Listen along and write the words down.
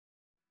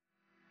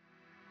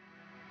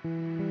Hello,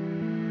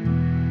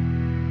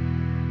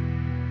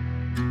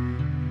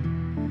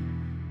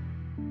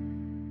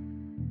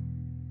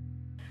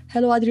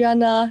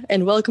 Adriana,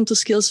 and welcome to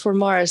Skills for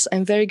Mars.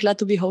 I'm very glad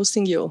to be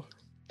hosting you.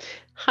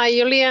 Hi,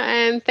 Julia,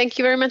 and thank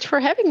you very much for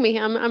having me.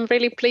 I'm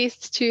really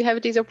pleased to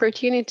have this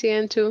opportunity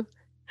and to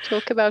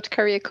talk about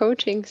career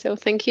coaching. So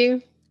thank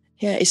you.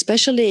 Yeah,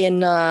 especially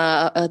in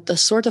the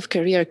sort of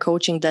career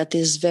coaching that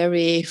is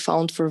very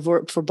found for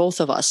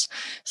both of us,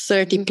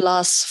 30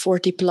 plus,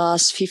 40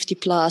 plus, 50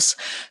 plus,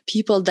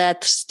 people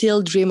that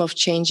still dream of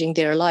changing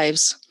their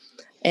lives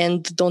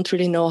and don't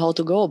really know how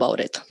to go about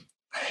it.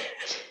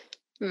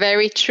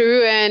 Very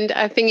true, and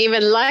I think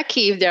even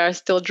lucky if they are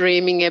still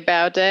dreaming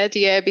about it.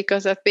 Yeah,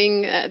 because I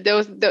think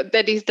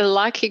that is the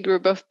lucky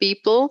group of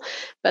people.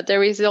 But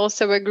there is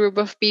also a group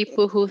of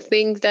people who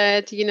think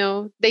that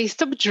they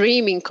stop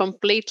dreaming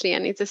completely,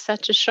 and it's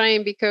such a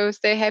shame because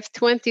they have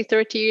 20,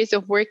 30 years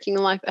of working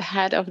life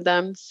ahead of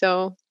them.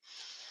 So,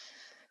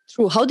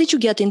 true. How did you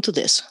get into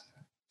this?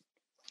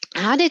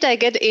 How did I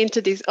get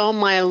into this? Oh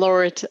my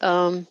Lord!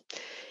 I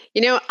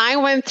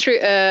went through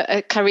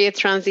a career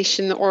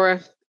transition, or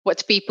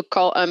what people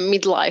call a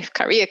midlife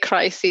career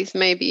crisis,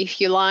 maybe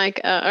if you like,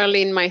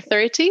 early in my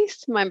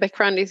 30s. My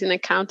background is in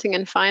accounting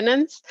and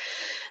finance.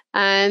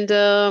 And,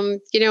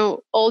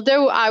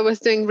 although I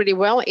was doing really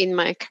well in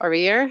my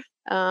career,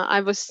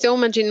 I was so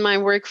much in my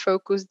work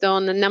focused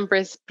on the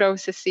numbers,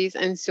 processes,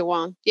 and so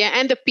on. Yeah,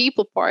 and the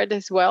people part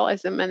as well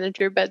as a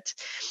manager, but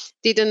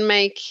didn't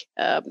make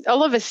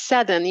all of a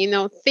sudden,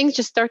 things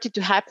just started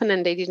to happen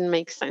and they didn't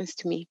make sense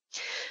to me.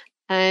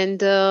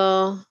 And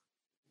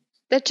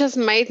that just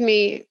made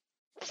me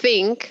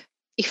think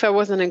if I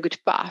was on a good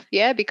path.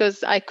 Yeah,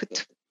 because I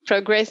could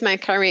progress my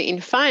career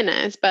in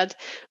finance, but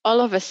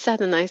all of a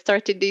sudden I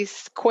started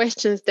these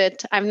questions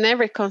that I've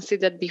never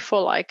considered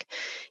before. Like,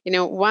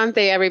 one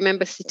day I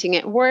remember sitting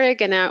at work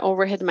and I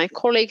overheard my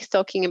colleagues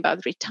talking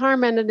about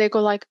retirement, and they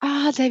go like,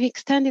 they've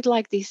extended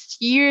like these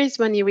years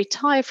when you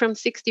retire from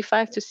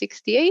 65 to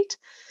 68.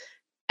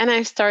 And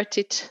I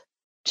started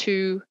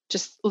to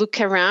just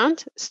look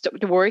around,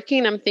 stopped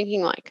working. I'm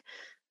thinking like,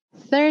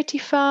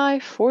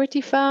 35,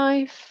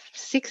 45,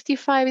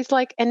 65 is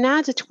like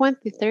another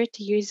 20,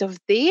 30 years of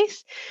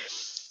this.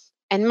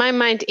 And my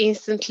mind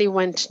instantly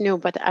went, no,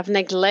 but I've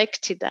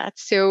neglected that.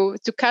 So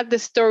to cut the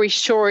story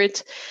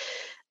short,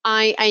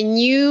 I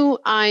knew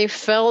I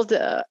felt,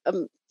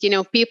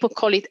 people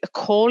call it a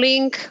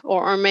calling,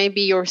 or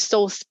maybe your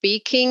soul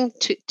speaking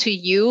to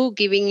you,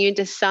 giving you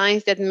the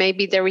signs that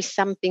maybe there is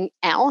something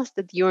else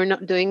that you're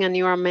not doing and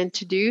you are meant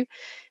to do.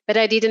 But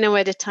I didn't know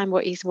at the time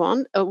what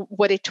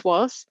it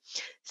was.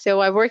 So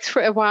I worked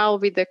for a while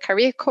with a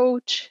career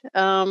coach,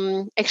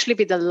 actually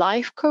with a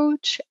life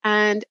coach.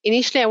 And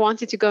initially I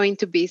wanted to go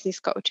into business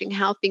coaching,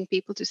 helping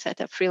people to set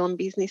up freelance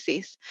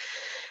businesses.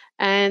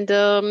 And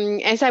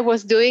as I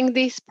was doing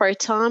this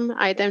part-time,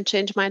 I then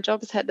changed my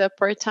jobs, had a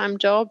part-time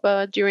job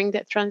during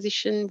that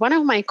transition. One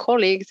of my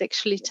colleagues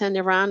actually turned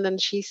around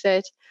and she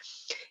said,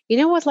 you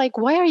know what, like,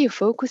 why are you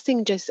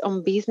focusing just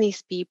on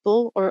business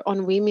people or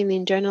on women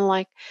in general?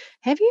 Like,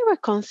 have you ever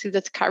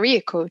considered career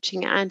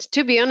coaching? And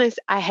to be honest,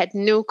 I had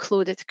no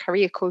clue that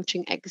career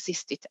coaching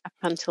existed up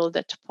until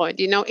that point.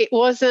 It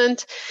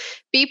wasn't,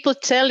 people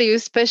tell you,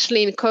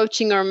 especially in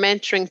coaching or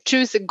mentoring,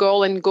 choose a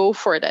goal and go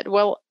for that.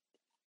 Well,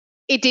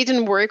 it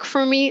didn't work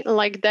for me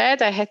like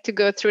that. I had to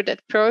go through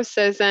that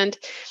process. And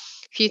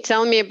if you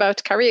tell me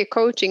about career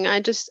coaching,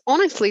 I just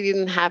honestly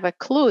didn't have a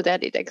clue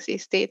that it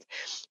existed.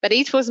 But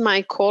it was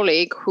my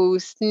colleague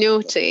who's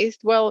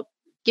noticed, well,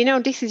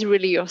 this is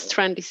really your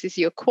strength, this is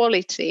your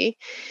quality.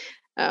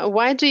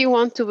 Why do you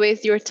want to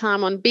waste your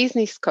time on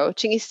business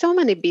coaching? It's so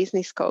many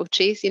business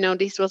coaches.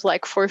 This was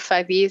like 4 or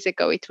 5 years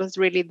ago. It was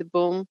really the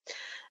boom.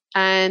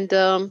 And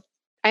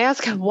I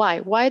asked her why.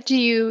 Why do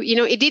you,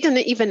 it didn't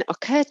even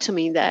occur to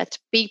me that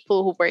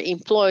people who were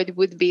employed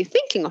would be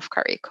thinking of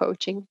career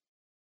coaching.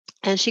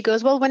 And she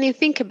goes, well, when you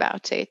think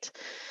about it,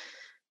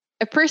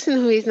 a person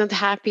who is not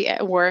happy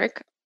at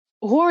work,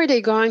 who are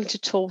they going to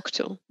talk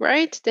to,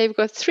 right? They've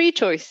got 3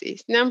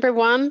 choices. Number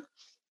 1,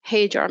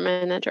 HR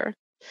manager.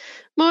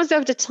 Most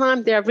of the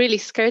time, they are really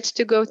scared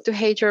to go to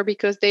HR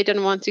because they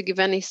don't want to give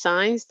any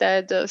signs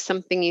that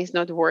something is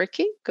not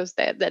working, because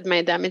that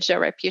may damage their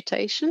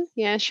reputation.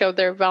 Yeah, show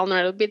their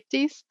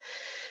vulnerabilities.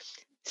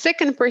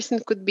 Second person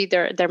could be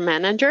their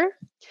manager,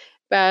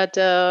 but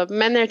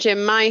manager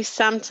might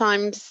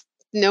sometimes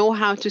know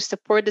how to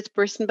support that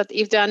person, but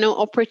if there are no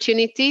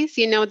opportunities,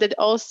 that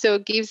also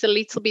gives a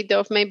little bit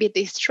of maybe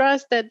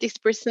distrust that this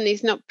person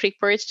is not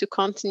prepared to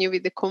continue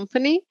with the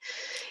company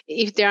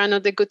if they are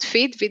not a good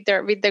fit with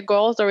their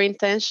goals or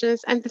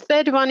intentions. And the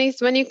third one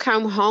is when you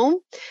come home,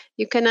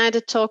 you can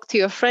either talk to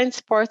your friends,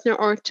 partner,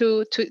 or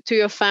to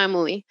your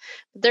family.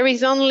 There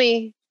is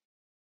only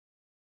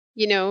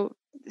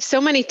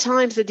so many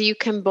times that you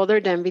can bother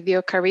them with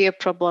your career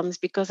problems,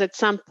 because at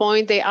some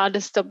point they either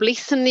stop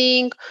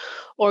listening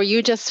or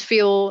you just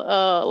feel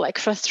like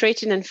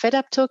frustrated and fed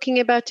up talking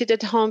about it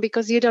at home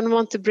because you don't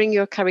want to bring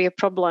your career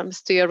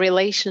problems to your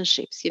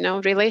relationships.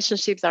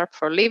 Relationships are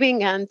for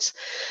living, and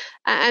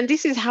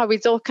this is how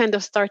it all kind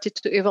of started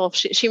to evolve.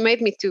 She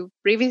made me to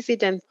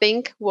revisit and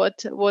think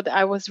what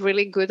I was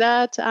really good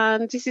at,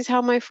 and this is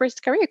how my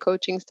first career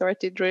coaching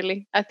started.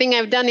 Really, I think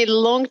I've done it a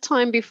long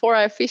time before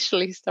I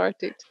officially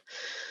started.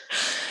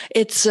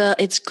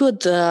 It's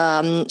good.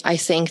 I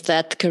think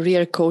that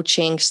career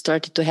coaching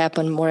started to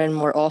happen more and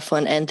more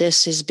often, and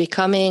this is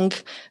becoming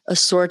a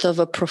sort of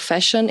a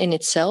profession in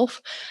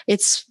itself.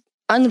 It's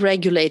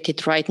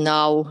unregulated right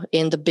now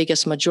in the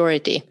biggest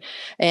majority,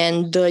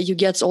 and you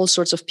get all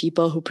sorts of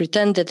people who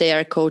pretend that they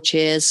are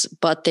coaches,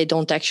 but they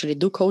don't actually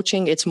do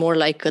coaching. It's more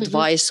like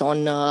advice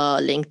on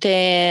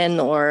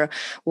LinkedIn or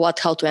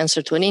how to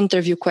answer to an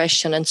interview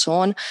question and so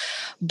on.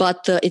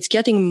 But it's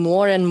getting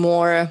more and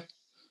more.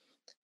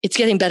 It's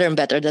getting better and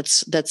better.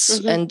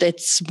 And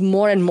it's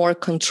more and more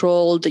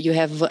controlled. You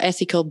have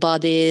ethical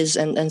bodies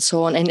and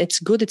so on. And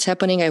it's good. It's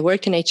happening. I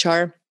worked in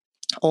HR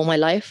all my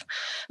life,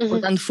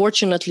 but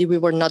unfortunately, we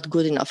were not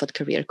good enough at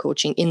career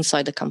coaching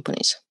inside the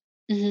companies.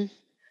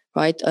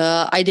 Right?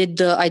 I did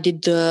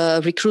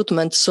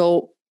recruitment,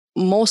 so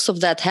most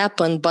of that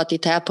happened, but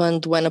it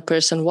happened when a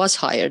person was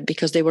hired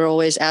because they were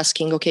always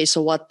asking, okay,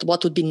 so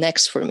what would be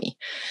next for me?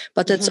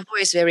 But that's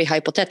always very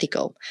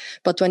hypothetical.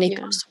 But when it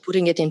comes to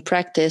putting it in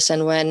practice,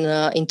 and when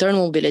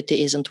internal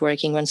mobility isn't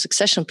working, when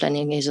succession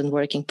planning isn't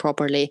working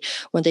properly,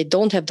 when they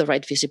don't have the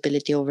right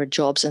visibility over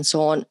jobs and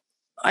so on,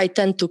 I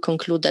tend to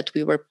conclude that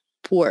we were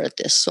poor at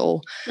this.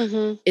 So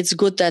it's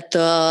good that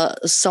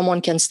someone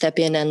can step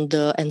in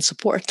and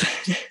support.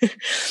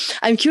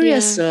 I'm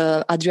curious,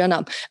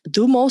 Adriana,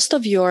 are most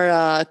of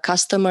your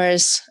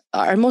customers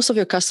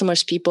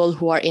people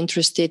who are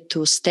interested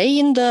to stay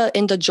in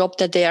the job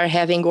that they are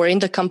having or in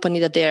the company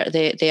that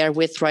they are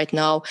with right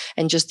now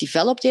and just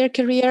develop their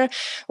career,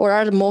 or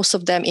are most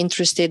of them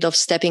interested of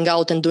stepping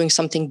out and doing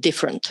something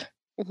different?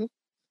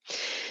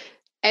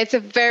 It's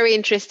a very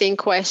interesting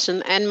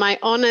question, and my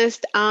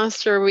honest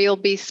answer will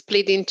be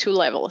split in two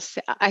levels.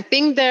 I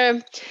think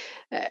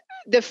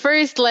the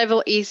first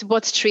level is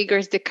what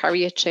triggers the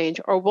career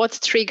change, or what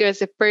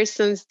triggers a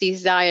person's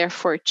desire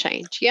for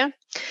change. Yeah.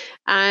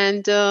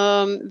 And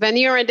when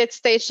you're at that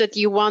stage that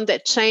you want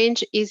that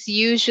change, is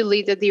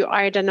usually that you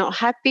are either not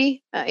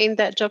happy in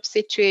that job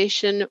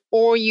situation,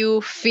 or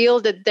you feel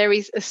that there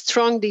is a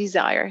strong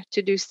desire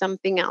to do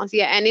something else.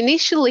 Yeah. And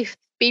initially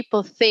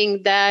people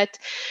think that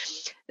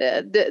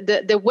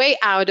the way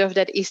out of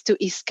that is to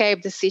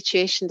escape the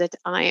situation that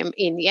I am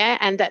in. Yeah.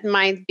 And that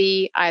might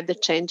be either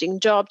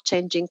changing job,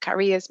 changing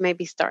careers,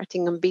 maybe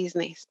starting a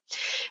business.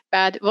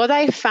 But what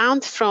I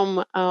found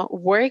from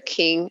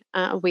working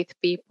with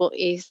people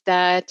is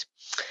that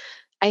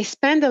I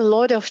spend a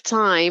lot of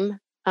time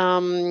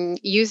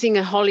using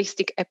a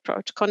holistic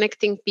approach,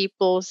 connecting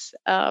people's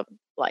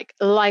like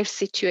life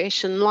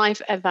situation, life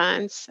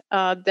events,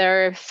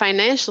 their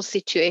financial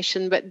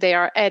situation, but they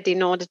are at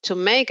in order to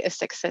make a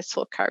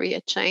successful career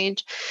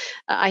change.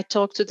 I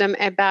talk to them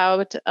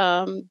about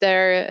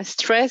their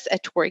stress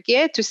at work,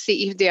 to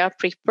see if they are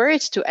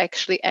prepared to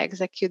actually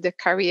execute the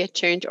career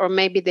change, or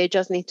maybe they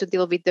just need to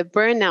deal with the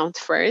burnout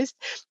first,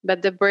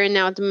 but the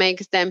burnout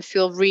makes them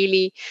feel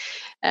really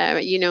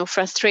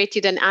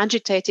frustrated and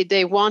agitated.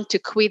 They want to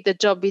quit the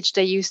job which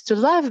they used to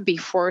love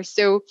before.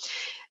 So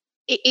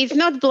it's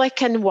not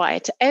black and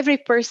white. Every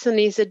person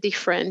is a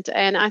different.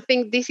 And I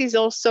think this is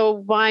also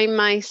why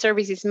my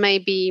services may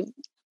be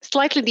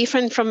slightly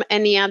different from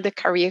any other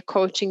career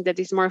coaching that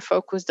is more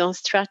focused on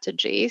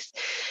strategies.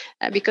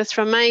 Because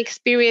from my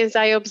experience,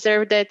 I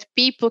observed that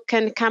people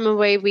can come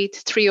away with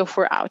 3 or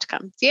 4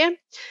 outcomes. Yeah.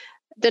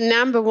 The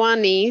number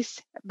one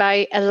is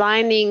by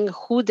aligning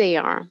who they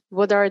are,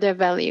 what are their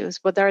values,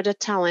 what are their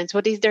talents,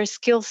 what is their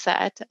skill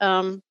set.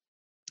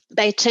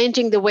 By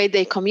changing the way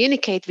they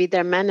communicate with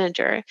their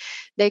manager,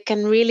 they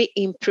can really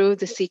improve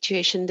the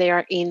situation they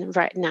are in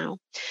right now.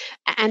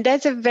 And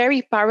that's a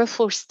very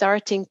powerful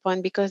starting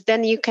point, because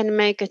then you can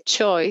make a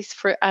choice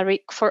for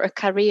a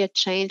career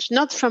change,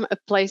 not from a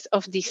place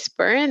of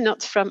despair,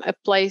 not from a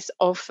place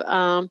of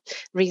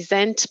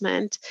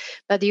resentment,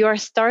 but you are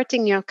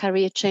starting your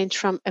career change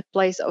from a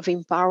place of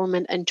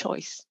empowerment and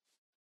choice.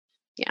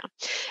 Yeah.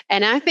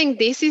 And I think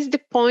this is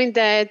the point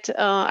that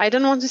I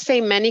don't want to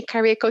say many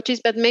career coaches,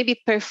 but maybe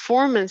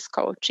performance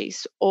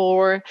coaches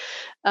or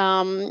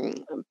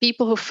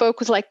people who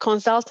focus, like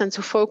consultants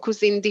who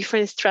focus in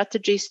different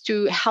strategies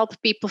to help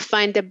people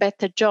find a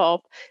better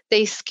job,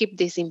 they skip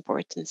this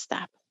important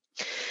step.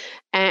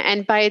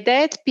 And by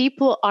that,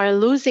 people are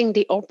losing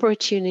the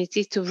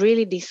opportunity to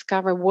really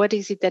discover what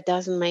is it that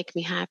doesn't make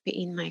me happy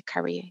in my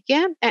career.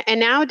 Yeah.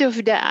 And out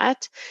of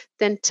that,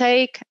 then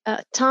take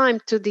time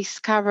to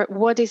discover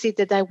what is it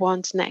that I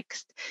want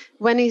next.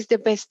 When is the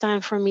best time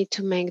for me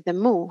to make the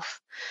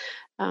move?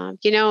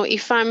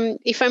 If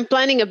I'm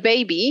planning a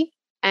baby,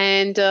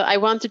 and I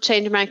want to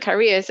change my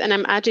careers, and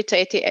I'm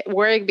agitated at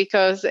work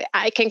because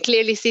I can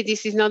clearly see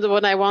this is not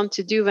what I want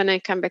to do when I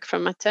come back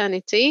from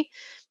maternity,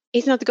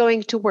 it's not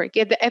going to work.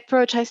 Yeah, the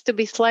approach has to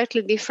be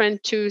slightly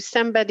different to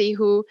somebody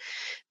who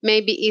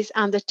maybe is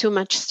under too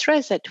much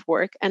stress at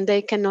work and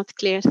they cannot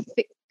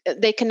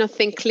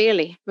think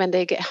clearly. When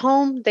they get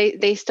home,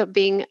 they stop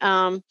being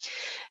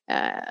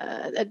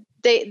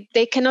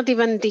they cannot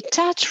even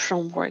detach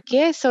from work.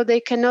 Yeah, so they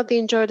cannot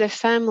enjoy their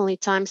family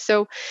time.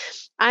 So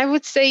I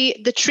would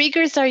say the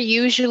triggers are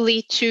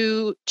usually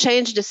to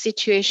change the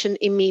situation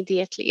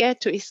immediately, yeah,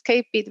 to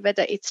escape it,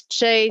 whether it's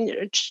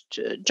change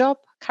job,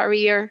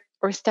 career,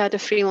 or start a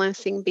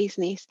freelancing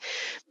business.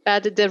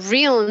 But the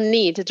real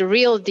need, the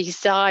real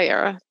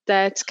desire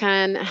that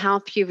can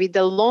help you with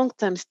the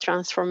long-term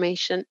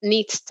transformation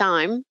needs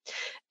time.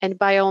 And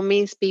by all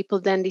means,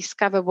 people then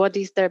discover what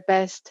is their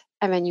best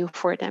avenue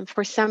for them.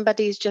 For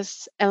somebody, it's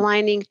just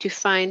aligning to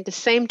find the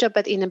same job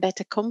but in a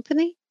better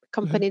company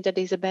that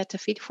is a better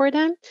fit for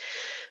them.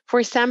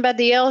 For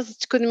somebody else,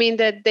 it could mean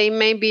that they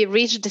maybe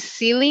reached the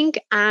ceiling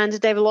and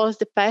they've lost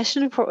the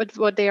passion for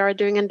what they are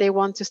doing and they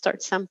want to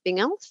start something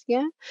else.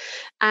 Yeah.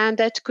 And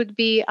that could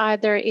be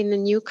either in a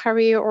new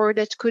career or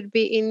that could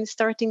be in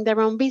starting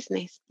their own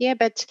business. Yeah.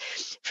 But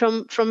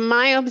from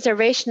my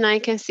observation, I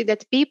can see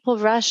that people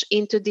rush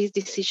into these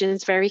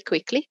decisions very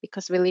quickly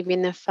because we live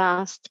in a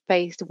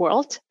fast-paced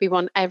world. We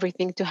want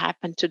everything to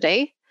happen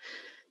today.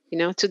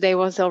 Today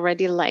was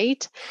already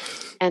late,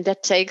 and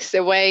that takes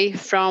away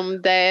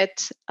from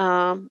that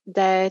time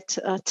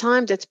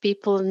that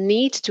people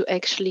need to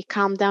actually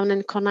calm down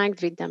and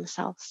connect with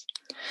themselves.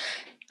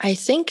 I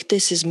think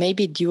this is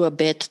maybe due a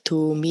bit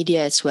to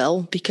media as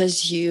well,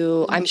 because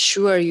I'm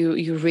sure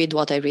you read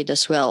what I read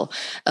as well.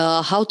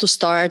 How to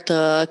start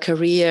a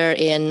career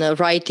in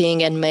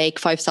writing and make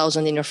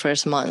 5,000 in your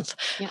first month.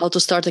 Yeah. How to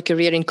start a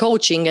career in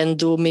coaching and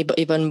do maybe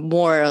even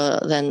more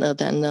than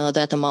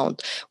that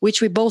amount,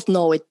 which we both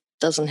know it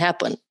doesn't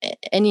happen.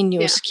 Any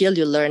new skill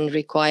you learn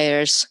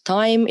requires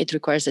time, it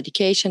requires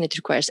dedication, it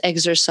requires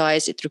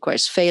exercise, it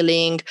requires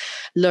failing,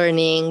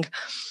 learning.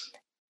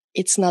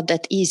 It's not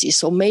that easy.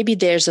 So maybe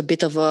there's a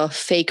bit of a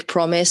fake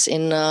promise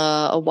in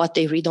what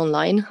they read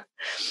online.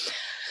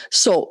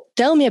 So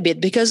tell me a bit,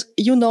 because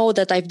you know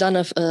that I've done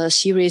a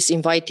series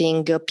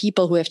inviting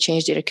people who have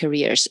changed their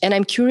careers. And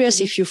I'm curious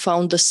if you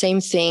found the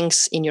same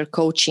things in your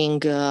coaching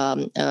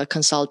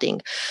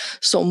consulting.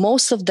 So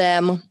most of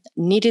them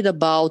needed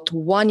about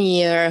 1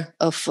 year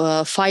of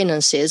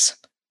finances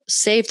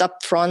saved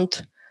up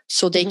front,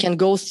 so they can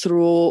go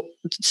through,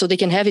 so they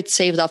can have it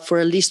saved up for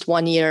at least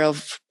 1 year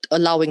of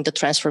allowing the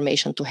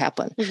transformation to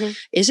happen.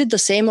 Is it the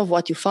same of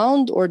what you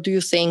found, or do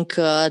you think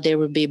there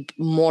will be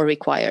more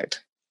required?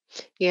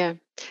 Yeah.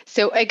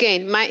 So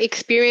again, my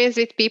experience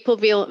with people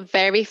will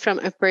vary from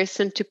a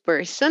person to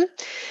person.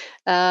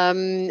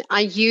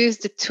 I use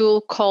the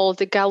tool called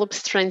the Gallup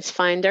Strengths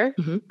Finder,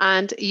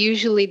 and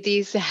usually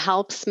this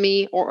helps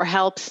me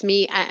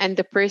and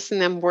the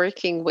person I'm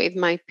working with,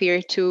 my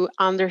peer, to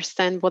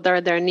understand what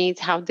are their needs,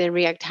 how they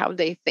react, how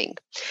they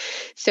think.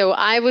 So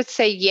I would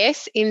say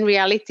yes, in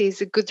reality,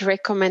 is a good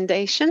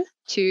recommendation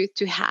to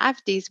have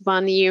this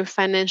 1 year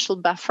financial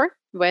buffer,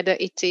 whether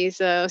it is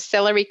a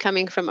salary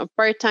coming from a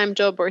part-time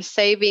job or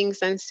savings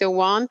and so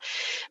on.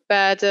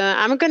 But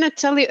I'm going to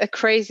tell you a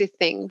crazy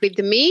thing. With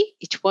me,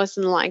 it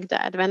wasn't like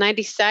that. When I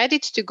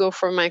decided to go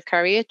for my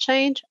career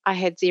change, I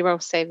had zero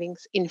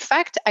savings. In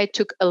fact, I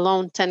took a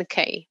loan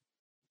 10K.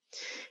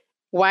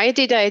 Why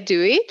did I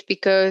do it?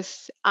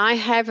 Because I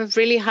have a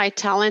really high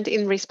talent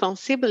in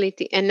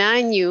responsibility, and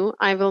I knew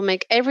I will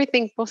make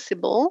everything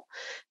possible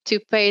to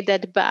pay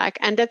that back.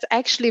 And that's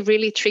actually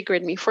really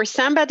triggered me. For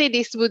somebody,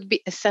 this would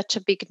be such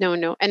a big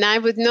no-no, and I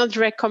would not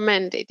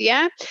recommend it.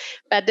 Yeah.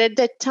 But at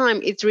that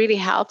time, it really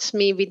helped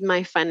me with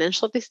my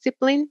financial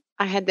discipline.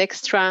 I had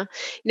extra,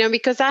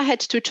 because I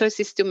had two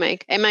choices to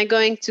make. Am I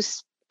going to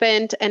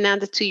spend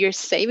another 2 years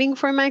saving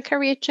for my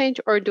career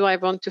change, or do I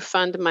want to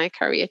fund my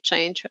career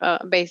change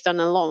based on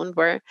a loan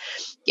where,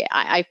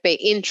 I pay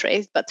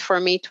interest, but for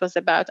me it was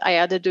about I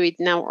either do it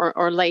now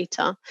or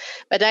later.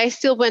 But I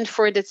still went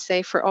for that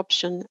safer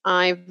option.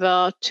 I've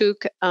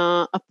took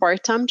a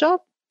part-time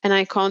job, and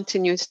I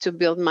continued to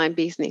build my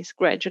business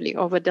gradually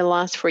over the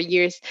last 4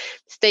 years.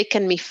 It's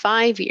taken me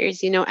 5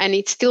 years, and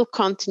it still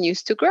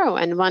continues to grow.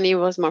 And 1 year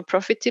was more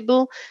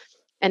profitable,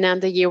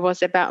 another year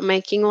was about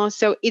making loss.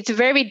 So it's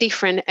very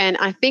different. And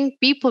I think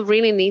people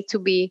really need to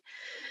be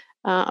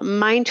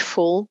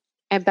mindful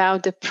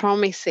about the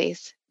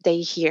promises they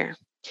hear.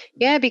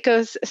 Yeah,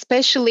 because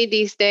especially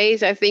these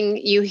days, I think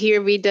you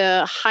hear with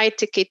the high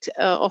ticket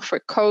offer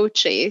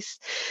coaches,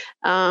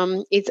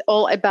 it's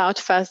all about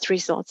fast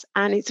results.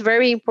 And it's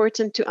very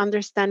important to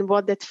understand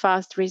what that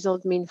fast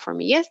result mean for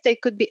me. Yes, there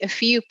could be a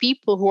few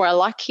people who are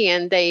lucky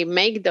and they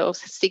make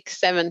those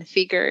 6-7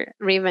 figure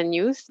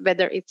revenues,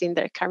 whether it's in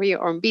their career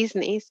or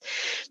business.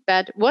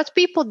 But what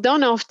people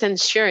don't often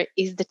share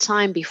is the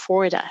time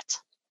before that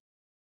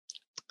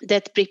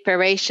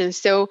preparation.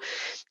 So,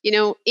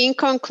 in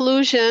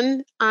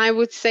conclusion, I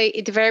would say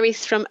it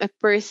varies from a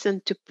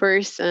person to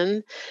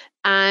person.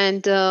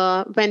 And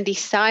when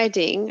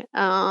deciding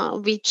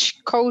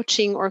which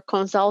coaching or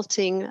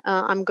consulting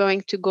I'm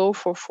going to go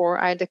for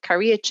either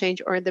career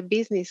change or the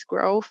business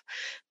growth,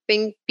 I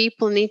think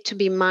people need to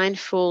be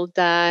mindful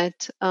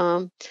that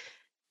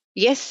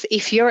yes,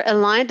 if you're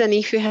aligned and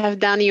if you have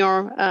done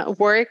your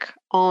work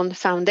on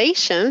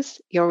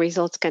foundations, your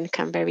results can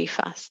come very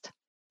fast.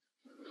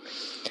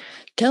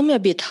 Tell me a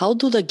bit, how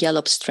do the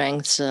Gallup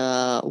strengths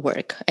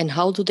work, and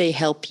how do they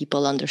help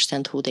people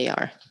understand who they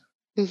are?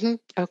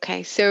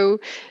 Okay, so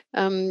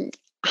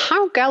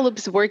how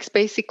Gallup's works,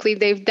 basically,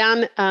 they've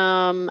done,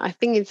 I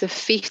think it's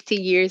 50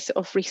 years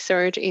of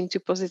research into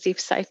positive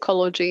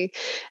psychology.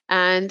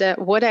 And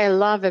what I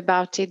love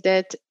about it,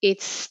 that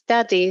it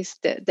studies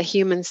the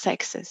human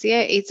sexes.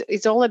 Yeah,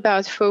 it's all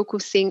about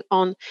focusing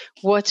on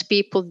what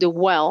people do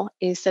well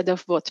instead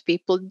of what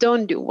people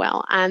don't do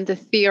well. And the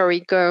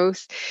theory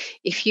goes,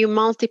 if you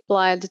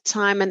multiply the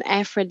time and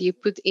effort you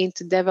put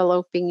into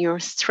developing your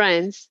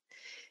strengths,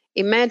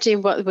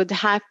 imagine what would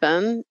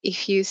happen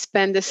if you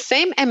spend the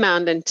same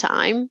amount of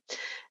time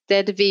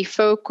that we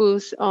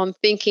focus on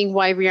thinking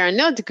why we are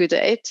not good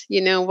at,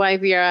 why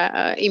we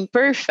are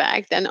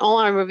imperfect and all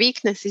our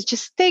weaknesses.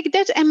 Just take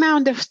that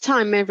amount of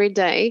time every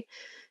day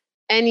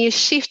and you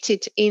shift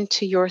it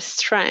into your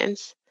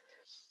strengths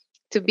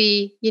to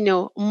be,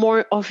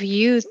 more of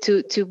you,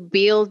 to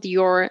build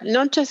your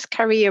not just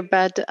career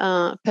but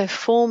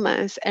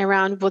performance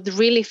around what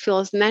really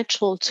feels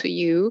natural to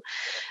you.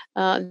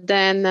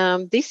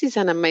 Then this is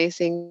an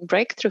amazing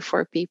breakthrough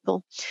for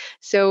people.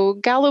 So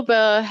Gallup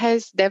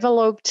has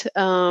developed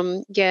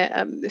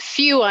a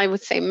few, I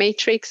would say,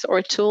 matrix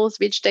or tools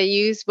which they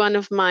use. One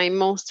of my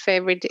most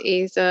favorite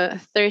is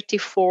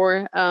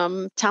 34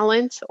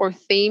 talents or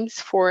themes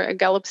for a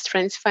Gallup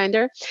Strengths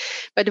Finder.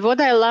 But what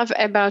I love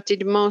about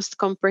it most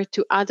compared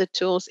to other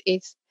tools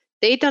is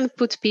they don't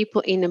put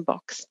people in a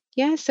box.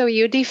 Yeah, so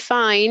you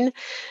define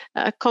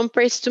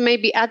compared to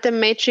maybe other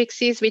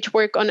matrices which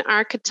work on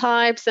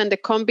archetypes and the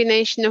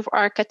combination of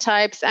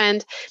archetypes.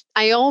 And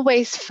I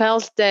always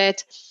felt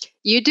that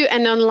you do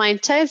an online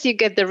test, you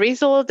get the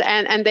result,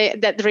 and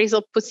that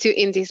result puts you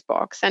in this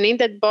box. And in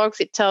that box,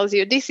 it tells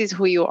you this is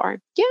who you are.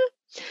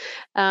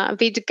 Yeah.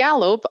 With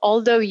Gallup,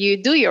 although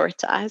you do your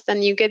test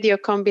and you get your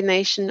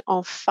combination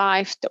of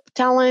 5 top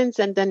talents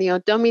and then your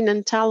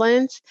dominant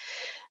talents,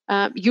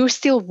 you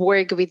still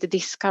work with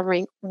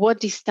discovering what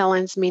these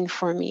talents mean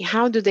for me.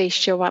 How do they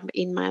show up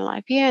in my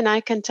life? Yeah, and I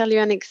can tell you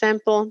an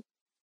example.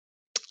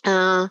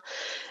 I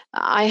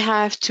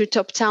have 2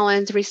 top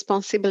talents,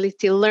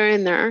 responsibility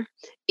learner.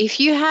 If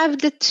you have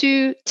the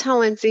 2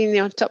 talents in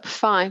your top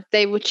 5,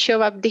 they would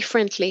show up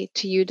differently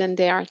to you than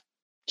they are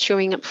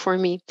showing up for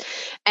me.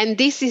 And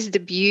this is the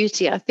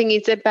beauty. I think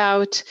it's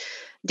about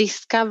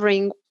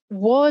discovering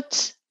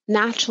what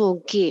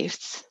natural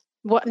gifts,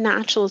 what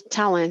natural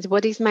talent,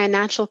 what is my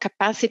natural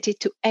capacity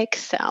to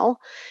excel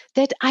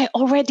that I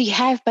already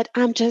have, but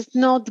I'm just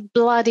not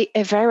bloody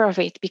aware of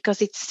it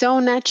because it's so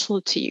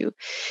natural to you.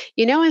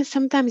 And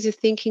sometimes you're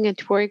thinking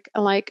at work,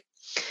 like,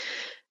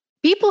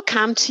 people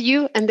come to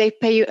you and they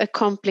pay you a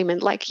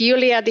compliment, like,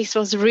 Julia, this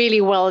was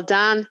really well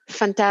done,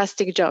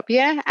 fantastic job.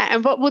 Yeah.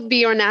 And what would be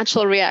your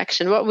natural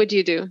reaction? What would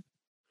you do?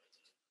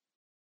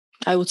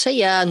 I would say,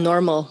 yeah,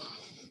 normal.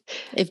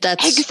 If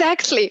that's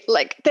exactly,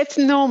 like, that's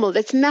normal.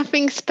 That's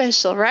nothing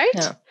special, right?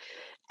 Yeah.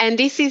 And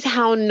this is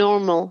how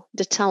normal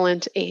the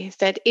talent is,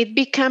 that it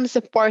becomes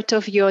a part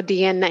of your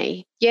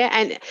DNA. Yeah.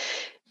 And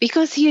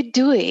because you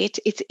do it,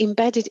 it's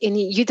embedded in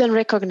you, you don't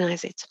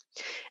recognize it.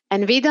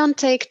 And we don't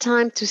take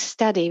time to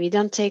study. We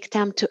don't take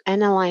time to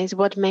analyze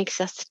what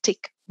makes us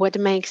tick, what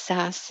makes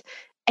us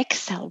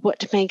excel,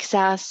 what makes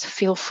us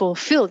feel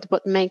fulfilled,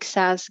 what makes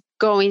us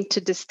go into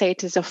the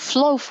status of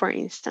flow, for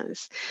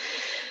instance.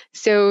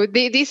 So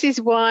this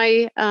is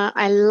why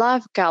I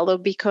love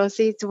Gallup, because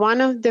it's one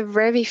of the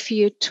very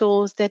few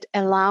tools that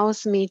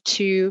allows me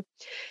to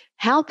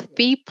help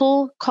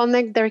people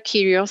connect their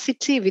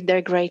curiosity with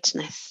their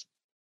greatness.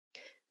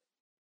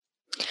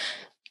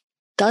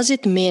 Does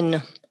it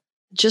mean,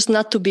 just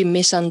not to be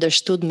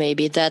misunderstood,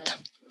 maybe, that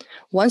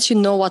once you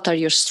know what are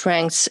your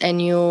strengths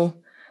and you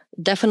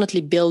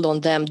definitely build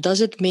on them,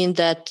 does it mean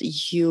that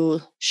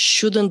you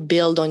shouldn't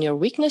build on your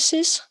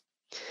weaknesses?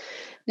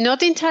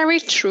 Not entirely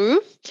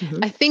true.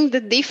 Mm-hmm. I think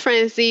the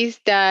difference is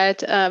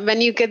that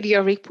when you get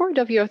your report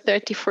of your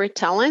 34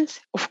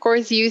 talents, of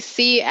course, you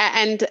see,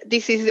 and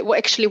this is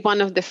actually one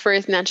of the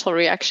first natural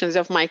reactions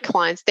of my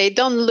clients. They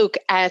don't look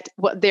at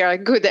what they are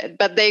good at,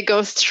 but they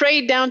go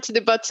straight down to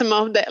the bottom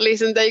of that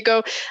list and they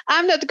go,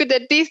 I'm not good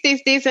at this,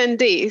 and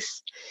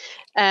this.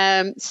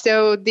 And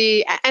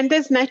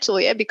that's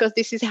naturally, because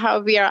this is how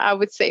we are, I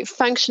would say,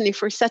 functioning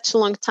for such a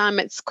long time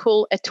at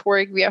school, at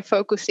work. We are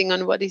focusing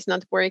on what is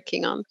not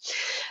working on.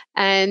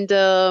 And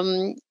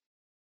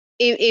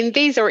in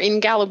this, or in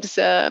Gallup's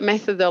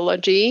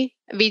methodology,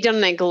 we don't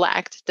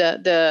neglect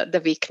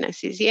the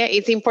weaknesses. Yeah,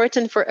 it's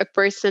important for a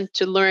person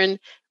to learn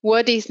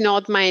what is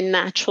not my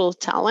natural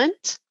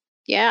talent.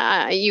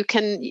 Yeah,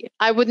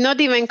 I would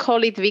not even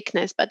call it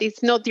weakness, but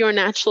it's not your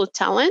natural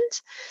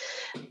talent.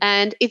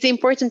 And it's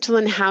important to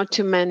learn how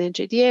to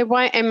manage it. Yeah,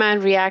 why am I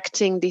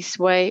reacting this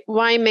way?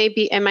 Why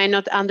maybe am I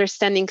not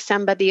understanding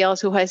somebody else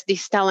who has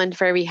this talent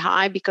very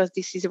high, because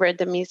this is where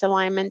the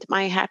misalignment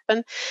might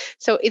happen.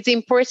 So it's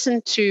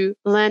important to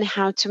learn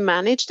how to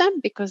manage them,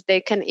 because they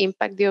can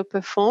impact your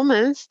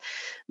performance.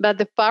 But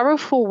the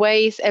powerful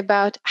way is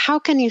about how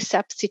can you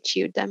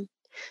substitute them?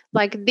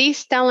 Like,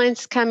 these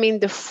talents come in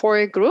the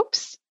 4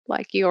 groups,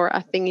 like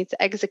I think it's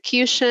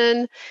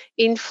execution,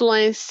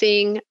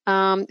 influencing,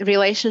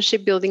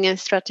 relationship building, and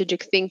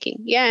strategic thinking.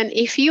 Yeah, and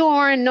if you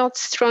are not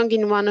strong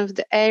in one of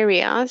the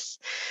areas,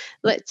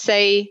 let's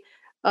say,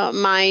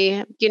 I'm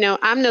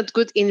not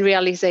good in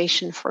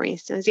realization, for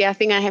instance. Yeah, I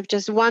think I have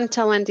just one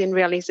talent in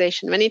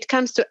realization. When it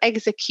comes to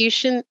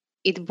execution,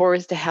 it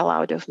bores the hell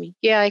out of me.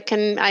 Yeah,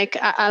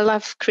 I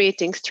love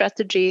creating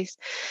strategies.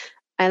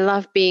 I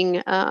love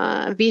being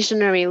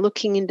visionary,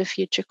 looking in the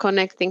future,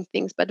 connecting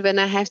things. But when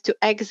I have to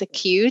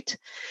execute,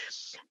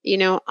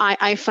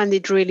 I find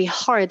it really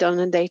hard on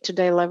a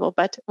day-to-day level.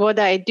 But what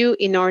I do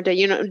in order,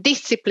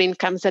 discipline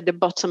comes at the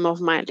bottom of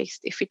my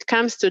list. If it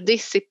comes to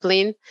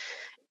discipline,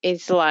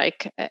 it's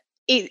like,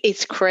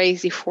 it's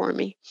crazy for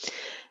me.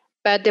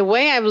 But the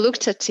way I've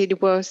looked at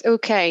it was,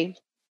 okay,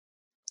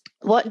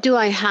 what do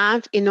I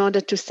have in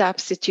order to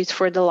substitute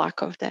for the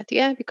lack of that?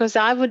 Yeah, because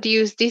I would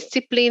use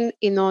discipline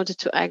in order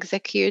to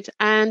execute.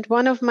 And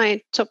one of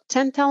my top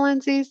 10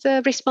 talents is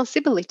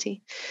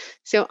responsibility.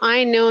 So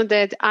I know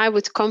that I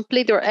would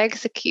complete or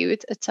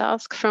execute a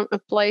task from the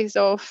place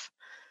of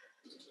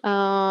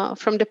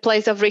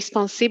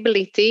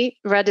responsibility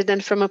rather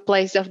than from a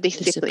place of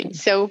discipline.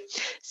 So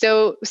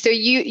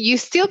you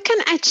still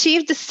can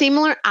achieve the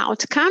similar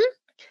outcome,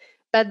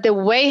 but the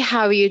way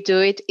how you do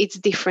it, it's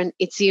different.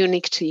 It's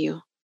unique to you.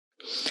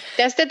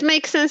 Does that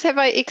make sense? Have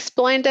I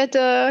explained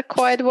that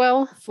quite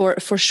well?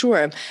 For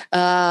sure.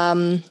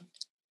 I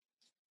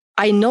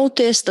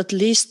noticed, at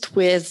least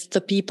with the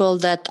people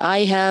that I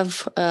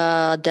have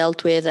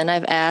dealt with and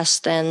I've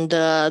asked, and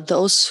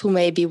those who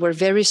maybe were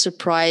very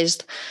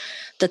surprised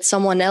that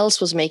someone else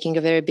was making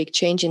a very big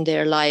change in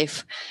their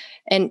life.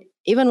 And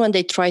even when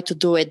they tried to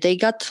do it, they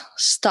got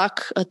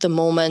stuck at the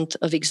moment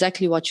of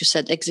exactly what you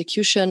said,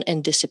 execution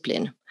and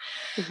discipline.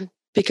 Mm-hmm.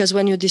 Because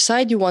when you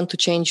decide you want to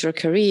change your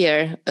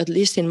career, at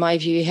least in my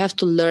view, you have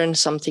to learn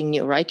something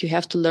new, right? You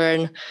have to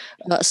learn,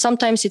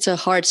 sometimes it's a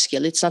hard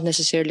skill. It's not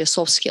necessarily a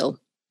soft skill.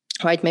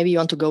 Right? Maybe you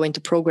want to go into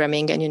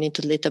programming and you need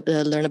to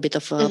learn a bit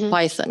of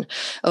Python,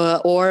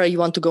 or you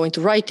want to go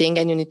into writing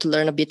and you need to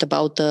learn a bit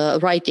about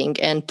writing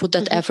and put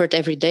that effort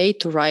every day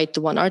to write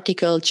one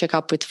article, check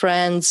up with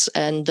friends,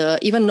 and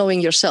even knowing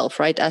yourself,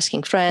 right?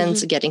 Asking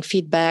friends, getting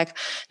feedback,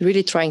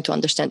 really trying to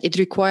understand. It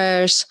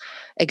requires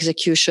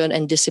execution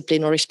and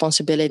discipline or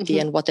responsibility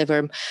and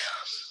whatever.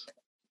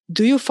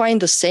 Do you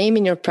find the same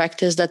in your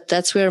practice, that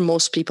that's where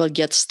most people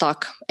get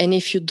stuck? And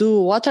if you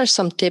do, what are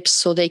some tips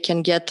so they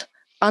can get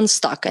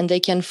unstuck and they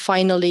can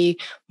finally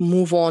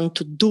move on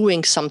to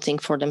doing something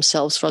for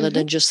themselves rather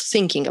than just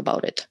thinking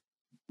about it?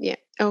 Yeah.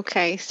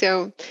 Okay.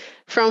 So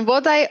from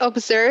what I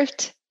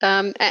observed,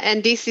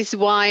 and this is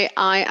why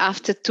I,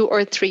 after 2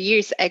 or 3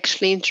 years,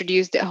 actually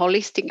introduced the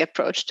holistic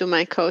approach to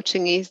my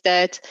coaching, is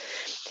that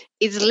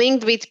it's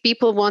linked with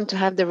people want to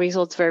have the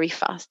results very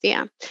fast.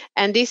 Yeah.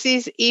 And this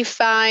is, if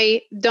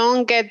I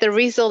don't get the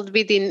result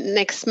within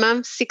next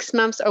month, 6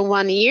 months, or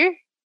 1 year,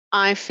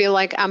 I feel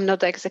like I'm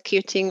not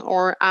executing,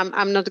 or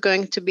I'm not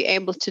going to be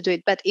able to do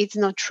it. But it's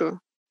not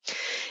true.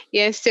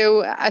 Yeah,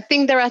 so I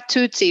think there are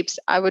 2 tips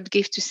I would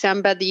give to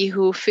somebody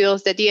who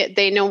feels that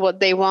they know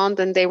what they want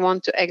and they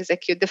want to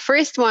execute. The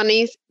first one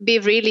is, be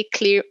really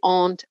clear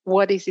on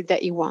what is it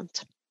that you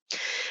want.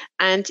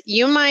 And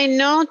you might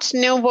not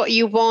know what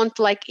you want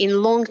like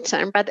in long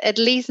term, but at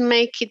least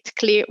make it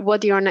clear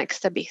what your next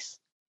step is.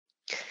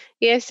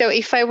 Yeah, so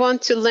if I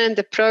want to learn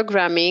the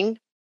programming,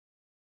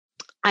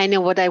 I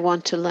know what I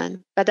want to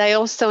learn, but I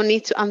also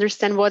need to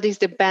understand what is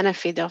the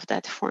benefit of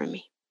that for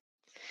me.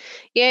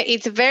 Yeah,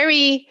 it's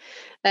very,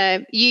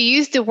 you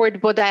use the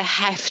word what I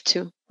have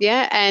to.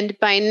 Yeah, and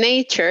by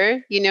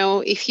nature,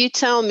 if you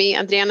tell me,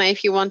 Adriana,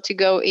 if you want to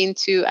go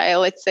into,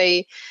 let's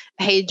say,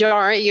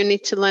 HR, you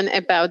need to learn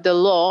about the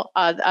law,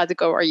 I'd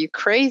go, are you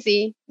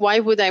crazy? Why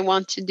would I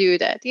want to do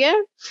that? Yeah,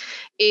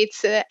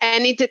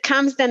 and it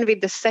comes then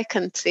with the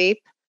second tip,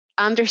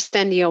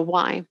 understand your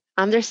why.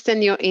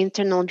 Understand your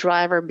internal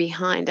driver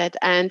behind it.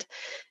 And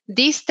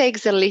this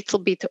takes a little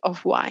bit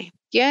of why.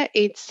 Yeah,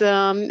 it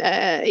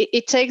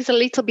takes a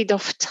little bit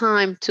of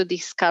time to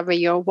discover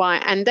your why.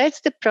 And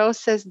that's the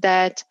process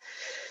that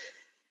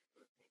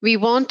we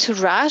want to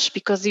rush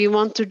because we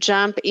want to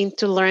jump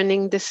into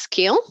learning the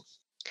skill.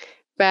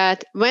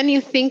 But when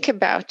you think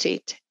about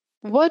it,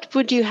 what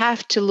would you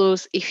have to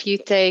lose if you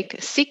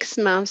take 6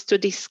 months to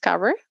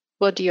discover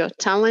what your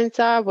talents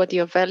are, what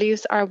your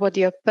values are, what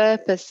your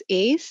purpose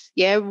is?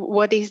 Yeah,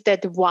 what is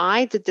that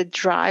why that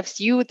drives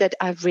you, that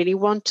I really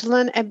want to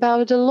learn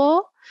about the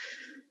law,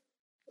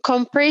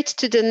 compared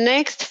to the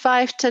next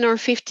 5, 10, or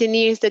 15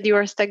 years that you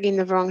are stuck in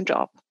the wrong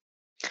job?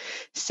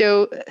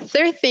 So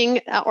third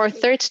thing or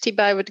third tip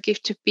I would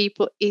give to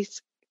people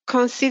is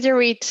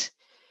consider it,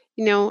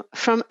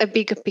 from a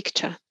bigger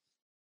picture.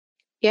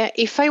 Yeah,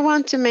 if I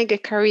want to make a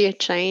career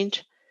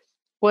change,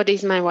 what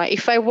is my why?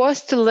 If I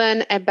was to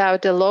learn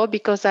about the law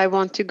because I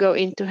want to go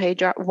into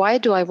HR, why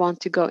do I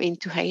want to go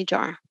into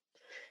HR?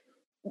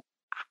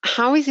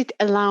 How is it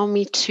allow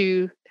me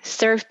to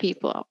serve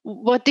people?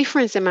 What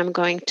difference am I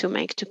going to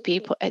make to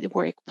people at the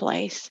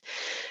workplace?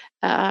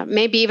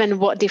 Maybe even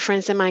what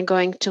difference am I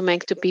going to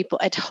make to people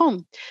at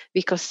home?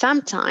 Because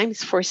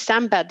sometimes for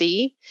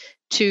somebody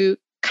to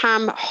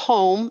come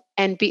home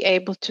and be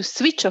able to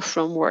switch off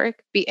from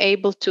work, be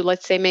able to,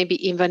 let's say,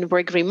 maybe even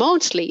work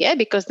remotely, yeah,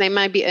 because there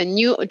might be a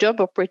new job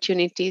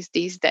opportunities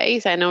these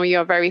days. I know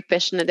you're very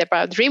passionate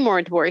about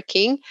remote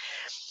working.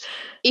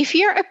 If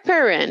you're a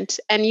parent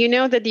and you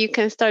know that you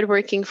can start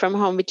working from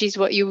home, which is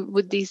what you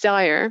would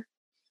desire,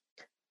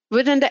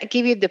 wouldn't that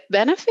give you the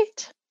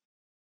benefit?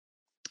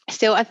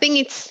 So I think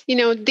it's,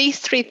 these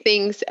three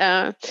things.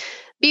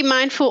 Be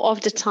mindful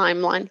of the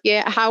timeline.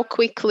 Yeah, how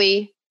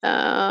quickly,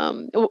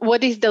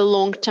 what is the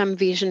long-term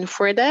vision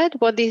for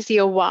that? What is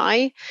your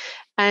why?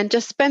 And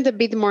just spend a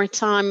bit more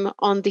time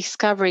on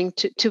discovering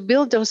to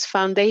build those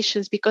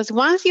foundations, because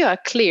once you are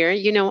clear,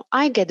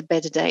 I get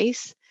bad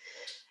days.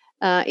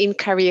 In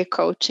career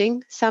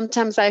coaching,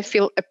 sometimes I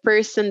feel a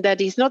person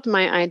that is not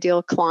my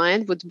ideal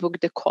client would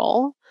book the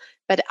call,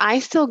 but I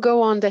still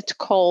go on that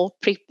call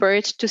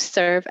prepared to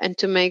serve and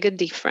to make a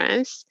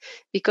difference,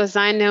 because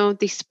I know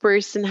this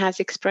person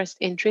has expressed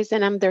interest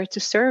and I'm there to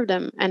serve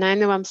them. And I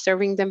know I'm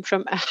serving them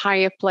from a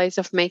higher place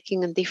of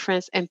making a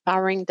difference,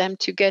 empowering them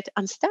to get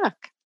unstuck.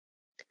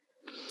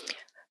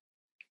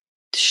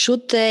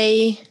 Should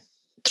they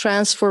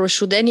transfer, or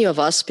should any of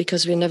us,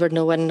 because we never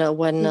know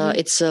when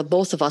it's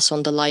both of us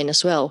on the line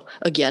as well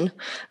again,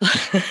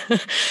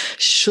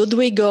 should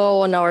we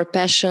go on our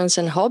passions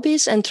and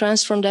hobbies and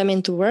transform them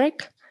into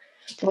work,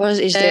 or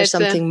is there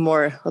something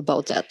more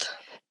about that?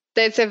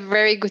 That's a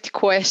very good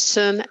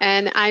question.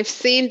 And I've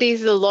seen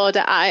this a lot.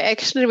 I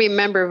actually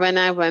remember when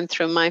I went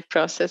through my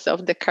process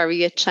of the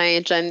career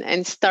change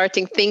and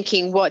starting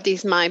thinking, what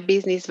is my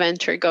business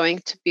venture going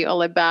to be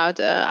all about?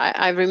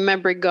 I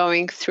remember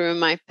going through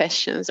my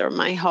passions or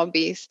my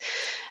hobbies.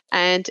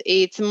 And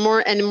it's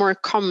more and more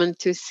common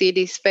to see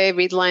this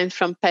favorite line,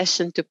 from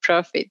passion to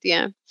profit.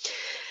 Yeah.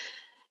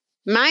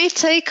 My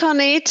take on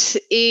it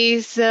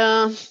is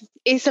a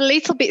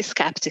little bit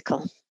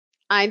skeptical.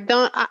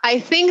 I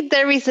think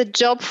there is a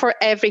job for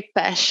every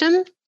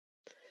passion,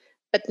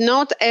 but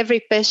not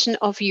every passion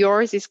of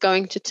yours is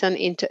going to turn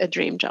into a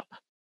dream job.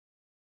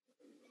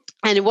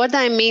 And what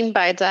I mean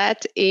by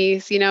that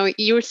is,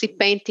 you see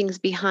paintings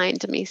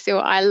behind me. So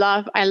I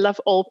love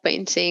oil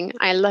painting.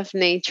 I love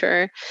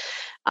nature.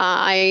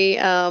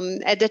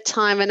 At the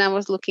time when I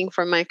was looking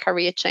for my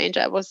career change,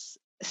 I was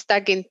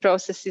stuck in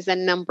processes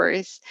and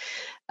numbers.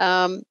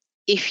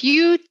 If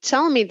you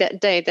tell me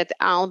that day that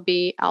I'll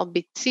be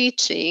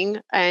teaching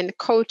and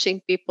coaching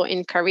people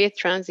in career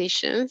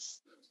transitions,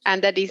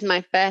 and that is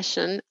my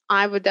passion,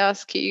 I would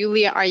ask you,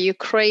 Julia, are you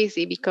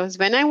crazy? Because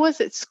when I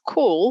was at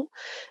school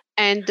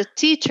and the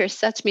teacher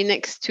sat me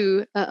next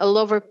to a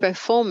lower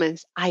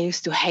performance, I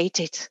used to hate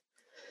it.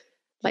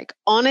 Like,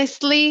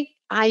 honestly,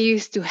 I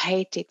used to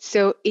hate it.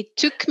 So it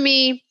took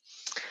me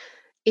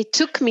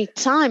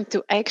time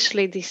to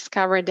actually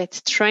discover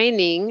that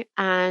training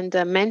and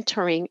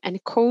mentoring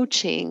and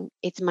coaching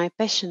is my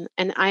passion.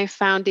 And I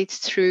found it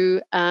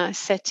through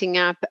setting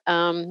up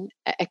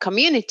a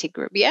community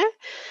group. Yeah.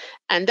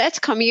 And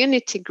that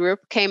community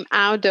group came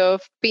out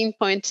of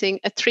pinpointing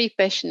a three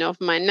passion of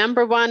mine.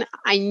 Number one,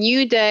 I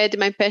knew that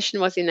my passion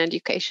was in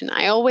education.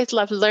 I always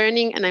loved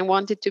learning, and I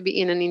wanted to be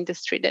in an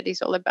industry that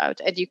is all about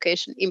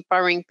education,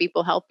 empowering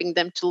people, helping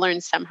them to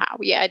learn somehow.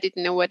 Yeah, I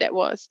didn't know what that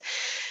was. I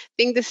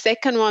think the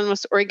second one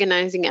was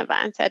organizing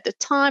events. At the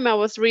time, I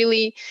was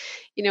really,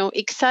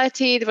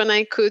 excited when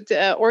I could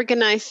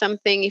organize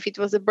something, if it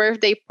was a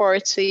birthday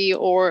party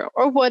or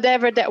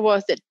whatever that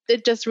was,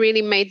 that just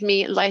really made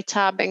me light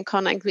up and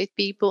connect with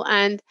people.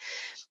 And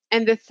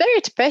the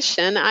third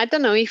passion, I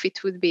don't know if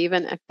it would be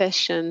even a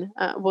passion,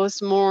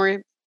 was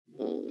more,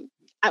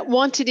 I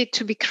wanted it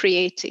to be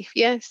creative.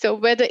 Yeah. So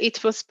whether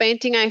it was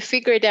painting, I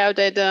figured out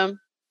that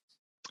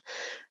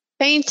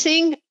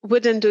painting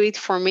wouldn't do it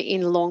for me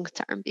in long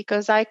term,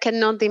 because I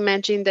cannot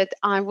imagine that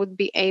I would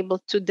be able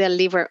to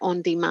deliver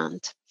on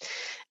demand.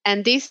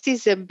 And this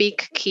is a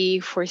big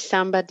key for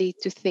somebody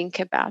to think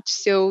about.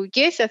 So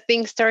yes, I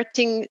think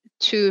starting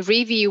to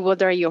review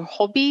what are your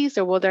hobbies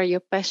or what are your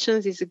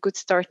passions is a good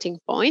starting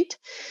point.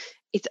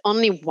 It's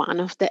only one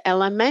of the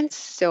elements,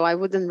 so I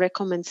wouldn't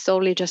recommend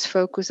solely just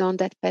focus on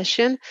that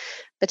passion,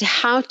 but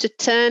how to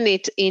turn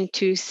it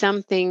into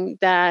something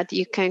that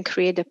you can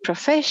create a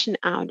profession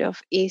out of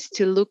is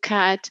to look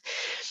at,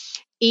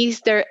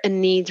 is there a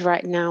need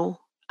right now?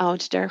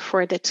 out there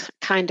for that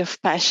kind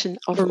of passion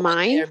of or might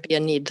mine. there be a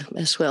need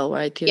as well,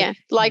 right? Yeah,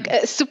 like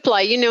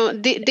supply,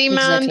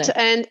 demand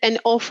Exactly. and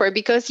offer,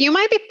 because you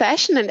might be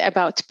passionate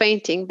about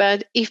painting,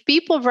 but if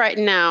people right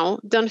now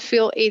don't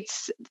feel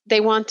they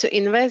want to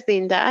invest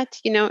in that,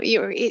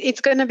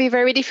 it's going to be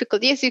very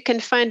difficult. Yes, you can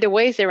find the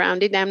ways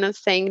around it. I'm not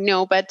saying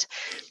no, but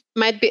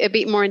might be a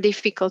bit more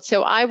difficult.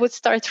 So I would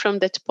start from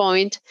that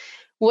point.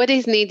 What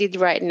is needed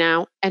right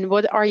now, and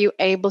what are you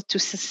able to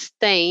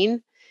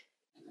sustain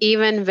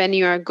even when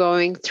you are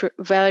going through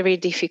very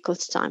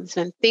difficult times,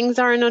 when things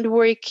are not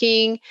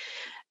working?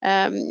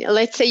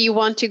 Let's say you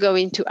want to go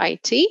into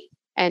IT,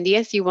 and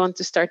yes, you want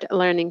to start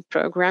learning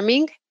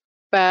programming,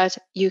 but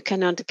you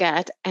cannot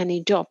get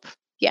any job.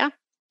 Yeah.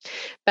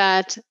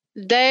 But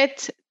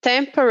that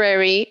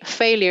temporary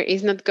failure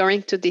is not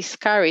going to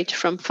discourage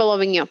from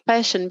following your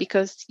passion,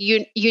 because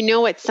you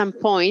know at some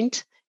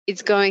point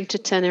it's going to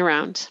turn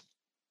around.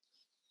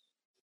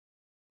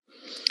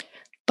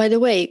 By the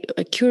way,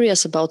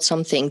 curious about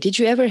something. Did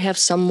you ever have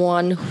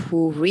someone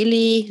who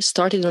really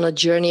started on a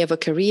journey of a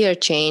career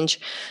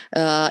change,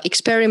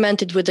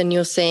 experimented with a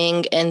new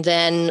thing, and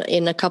then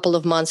in a couple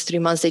of months, 3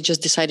 months, they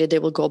just decided they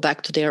will go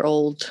back to their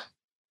old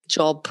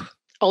job?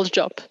 Old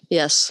job.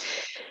 Yes.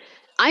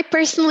 I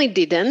personally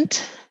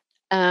didn't,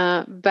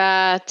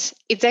 but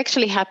it's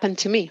actually happened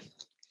to me.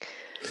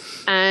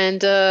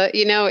 And,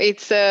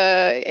 it's,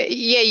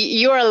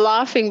 you are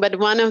laughing, but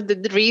one of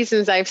the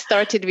reasons I've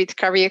started with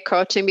career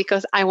coaching,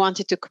 because I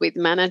wanted to quit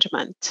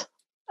management.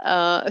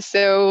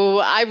 So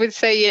I would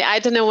say, I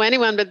don't know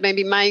anyone, but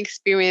maybe my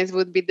experience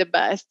would be the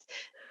best.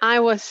 I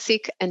was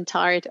sick and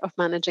tired of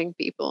managing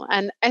people.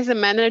 And as a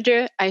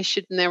manager, I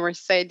should never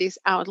say this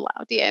out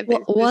loud. Yeah,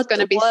 there's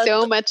going to be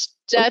so much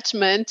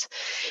judgment.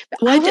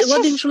 What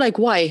didn't you like?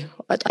 Why?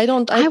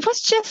 I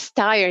was just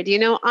tired.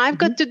 I've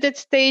got to that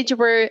stage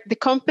where the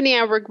company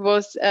I worked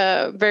was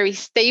very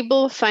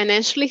stable,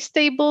 financially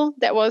stable.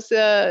 That was,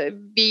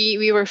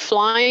 we were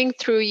flying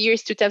through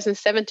years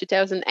 2007,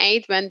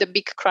 2008, when the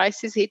big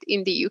crisis hit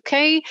in the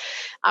UK.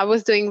 I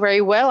was doing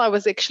very well. I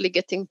was actually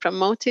getting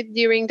promoted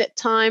during that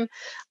time.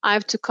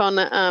 I've took on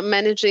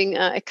managing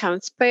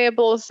accounts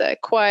payables,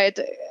 quite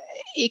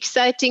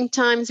exciting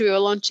times. We were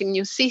launching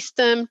new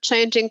system,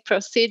 changing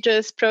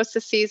procedures,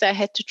 processes. I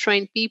had to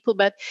train people,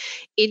 but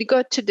it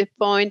got to the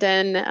point,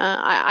 and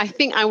I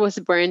think I was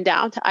burned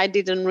out. I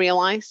didn't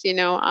realize,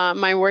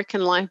 my work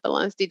and life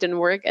balance didn't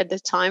work at the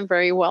time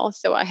very well.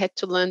 So I had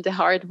to learn the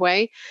hard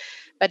way.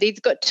 But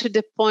it got to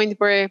the point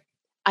where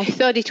I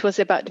thought it was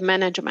about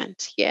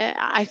management. Yeah,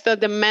 I thought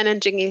the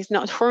managing is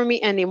not for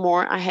me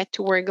anymore. I had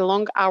to work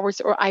long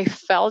hours, or I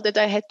felt that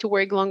I had to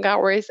work long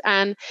hours.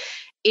 And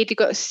it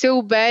got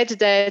so bad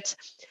that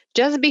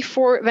just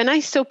before, when I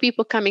saw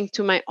people coming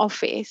to my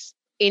office,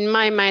 in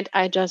my mind,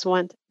 I just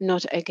went,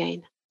 not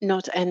again,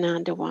 not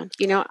another one.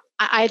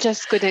 I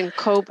just couldn't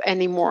cope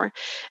anymore.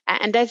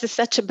 And that's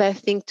such a bad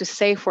thing to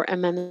say for a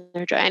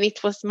manager. And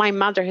it was my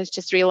mother has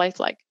just realized,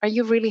 like, are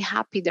you really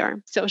happy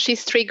there? So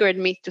she's triggered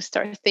me to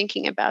start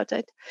thinking about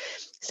it.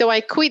 So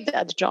I quit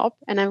that job,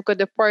 and I've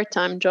got a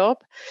part-time job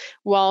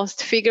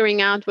whilst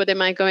figuring out what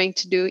am I going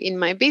to do in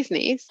my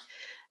business.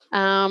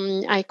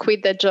 I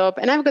quit that job,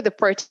 and I've got a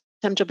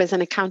part-time job as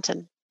an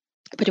accountant.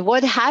 But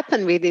what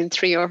happened within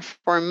 3 or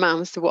 4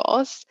 months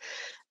was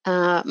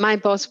my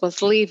boss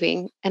was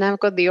leaving, and I've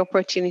got the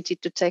opportunity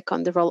to take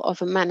on the role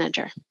of a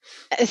manager.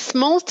 A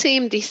small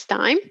team this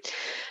time.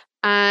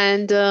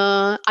 And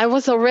I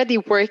was already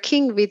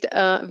working with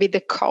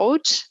a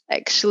coach,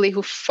 actually,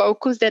 who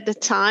focused at the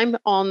time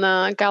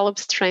on Gallup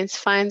Strengths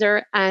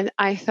Finder. And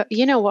I thought,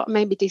 you know what,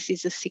 maybe this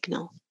is a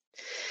signal.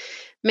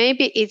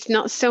 Maybe it's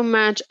not so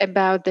much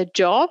about the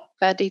job,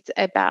 but it's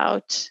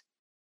about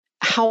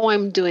how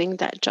I'm doing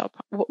that job.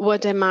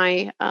 What am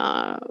I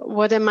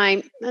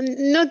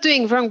not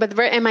doing wrong, but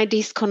where am I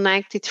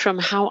disconnected from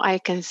how I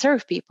can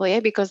serve people? Yeah,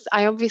 because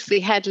I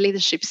obviously had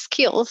leadership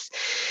skills,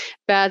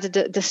 but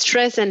the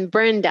stress and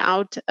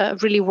burnout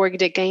really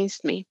worked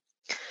against me.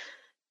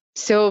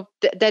 So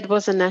that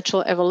was a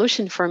natural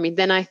evolution for me.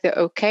 Then I thought,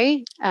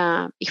 okay,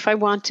 if I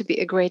want to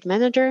be a great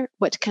manager,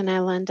 what can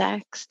I learn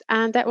next?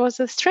 And that was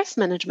a stress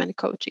management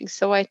coaching.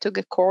 So I took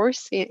a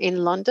course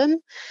in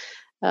London,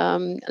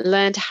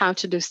 learned how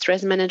to do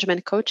stress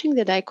management coaching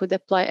that I could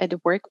apply at the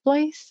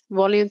workplace,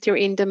 volunteer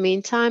in the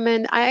meantime.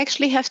 And I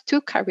actually have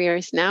 2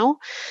 careers now.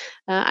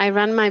 I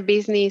run my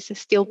business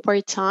still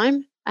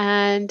part-time,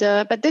 and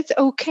but that's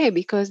okay,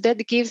 because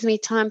that gives me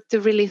time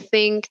to really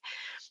think,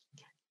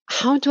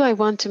 how do I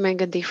want to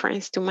make a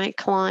difference to my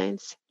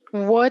clients?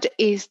 What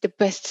is the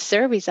best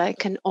service I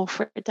can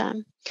offer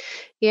them?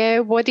 Yeah,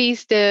 what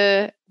is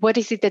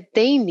it that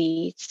they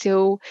need?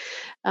 So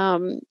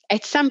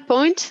at some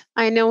point,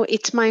 I know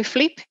it might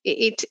flip,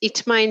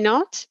 it might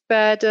not,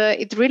 but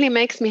it really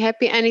makes me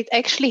happy, and it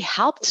actually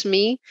helped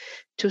me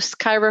to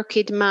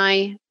skyrocket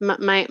my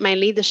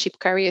leadership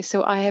career.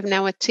 So I have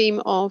now a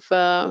team of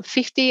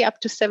 50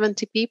 up to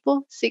 70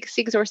 people, six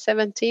or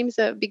seven teams,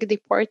 a big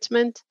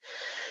department.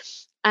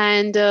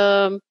 And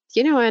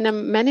and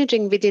I'm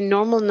managing within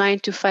normal 9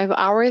 to 5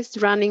 hours,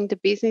 running the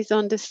business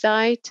on the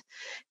side,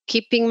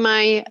 keeping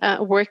my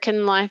work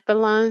and life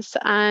balance,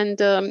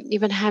 and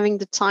even having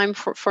the time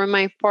for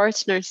my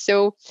partner.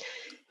 So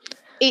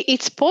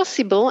it's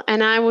possible.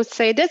 And I would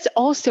say that's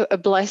also a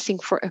blessing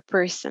for a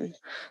person.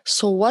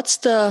 So what's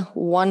the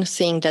one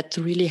thing that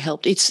really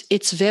helped?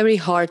 It's very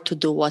hard to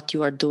do what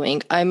you are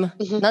doing. I'm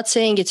not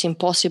saying it's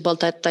impossible,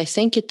 that I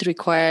think it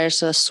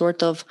requires a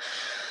sort of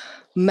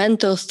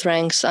mental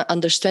strength,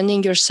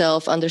 understanding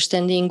yourself,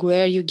 understanding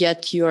where you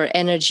get your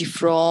energy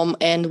from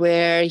and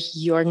where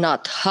you're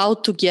not, how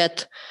to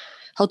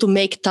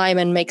make time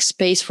and make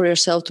space for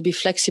yourself to be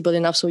flexible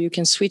enough so you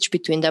can switch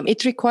between them.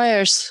 It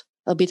requires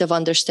a bit of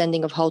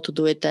understanding of how to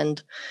do it.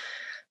 And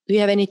do you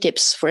have any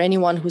tips for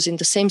anyone who's in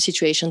the same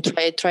situation,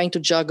 trying to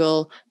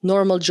juggle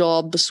normal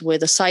jobs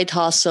with a side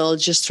hustle,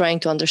 just trying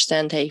to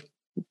understand, hey,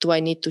 do I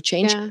need to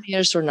change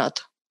careers or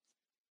not?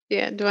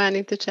 Yeah, do I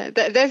need to check?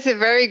 That's a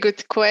very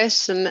good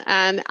question.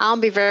 And I'll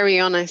be very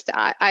honest,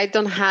 I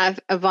don't have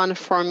a one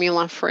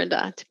formula for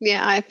that.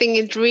 Yeah, I think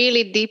it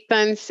really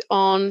depends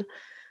on,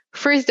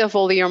 first of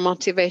all, your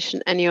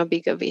motivation and your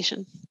bigger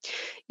vision.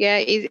 Yeah,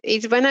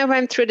 it's when I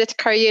went through that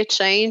career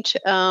change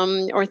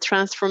or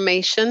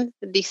transformation,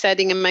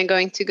 deciding am I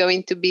going to go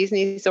into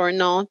business or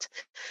not,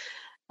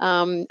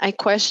 I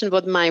questioned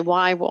what my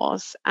why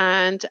was.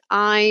 And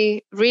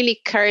I really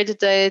cared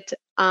that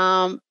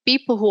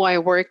people who I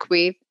work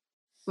with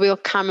will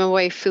come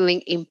away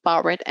feeling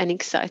empowered and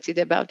excited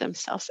about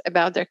themselves,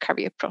 about their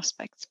career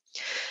prospects,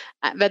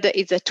 whether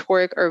it's at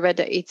work or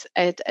whether it's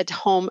at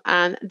home.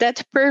 And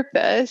that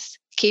purpose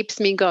keeps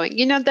me going.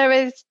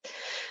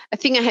 I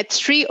think I had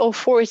 3 or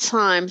 4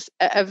 times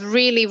a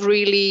really,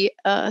 really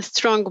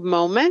strong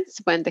moments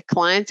when the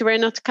clients were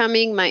not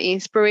coming, my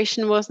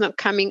inspiration was not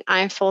coming,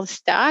 I felt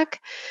stuck,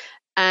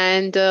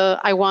 and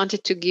I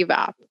wanted to give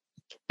up.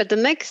 But the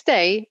next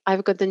day,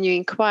 I've got a new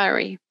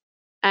inquiry.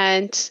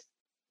 And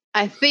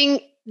I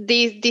think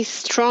this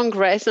strong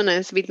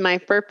resonance with my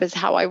purpose,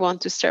 how I want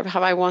to serve,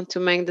 how I want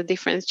to make the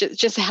difference,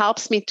 just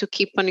helps me to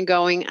keep on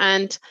going.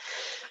 And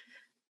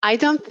I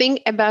don't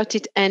think about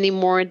it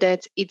anymore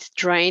that it's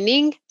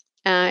draining.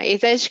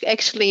 It's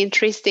actually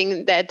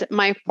interesting that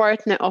my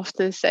partner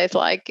often says,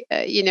 like,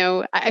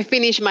 I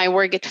finish my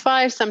work at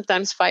 5,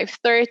 sometimes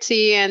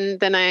 5:30, and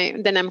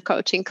then I'm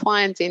coaching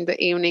clients in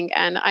the evening,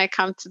 and I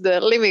come to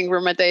the living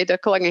room at 8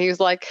 o'clock, and he's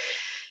like,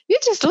 "You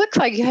just look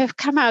like you have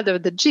come out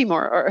of the gym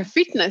or a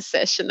fitness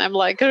session." I'm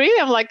like, "Really?"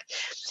 I'm like,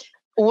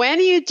 when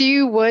you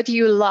do what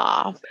you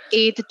love,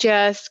 it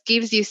just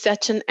gives you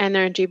such an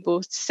energy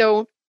boost.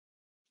 So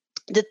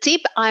the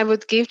tip I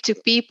would give to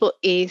people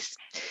is,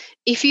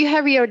 if you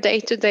have your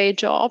day-to-day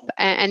job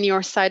and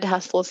your side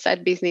hustle,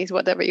 side business,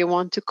 whatever you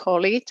want to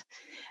call it,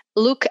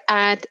 look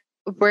at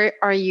where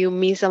are you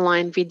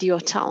misaligned with your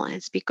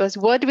talents. Because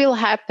what will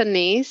happen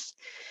is,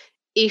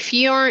 if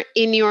you're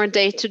in your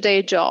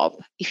day-to-day job,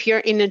 if you're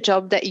in a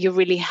job that you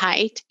really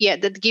hate,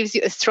 that gives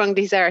you a strong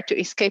desire to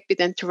escape it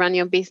and to run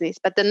your business.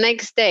 But the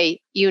next day,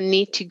 you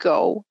need to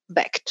go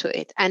back to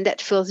it, and that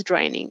feels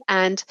draining.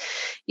 And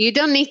you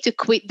don't need to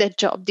quit that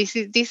job. This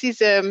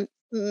is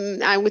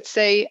I would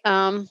say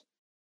a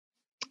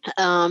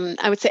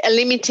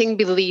limiting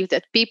belief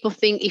that people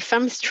think, if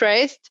I'm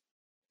stressed,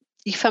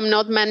 if I'm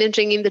not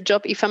managing in the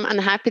job, if I'm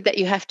unhappy, that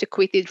you have to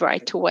quit it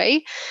right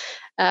away.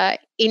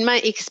 In my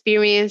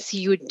experience,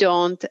 you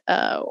don't.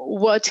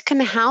 What can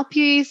help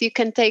you is, you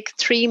can take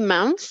 3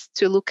 months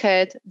to look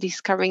at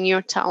discovering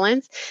your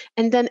talents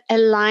and then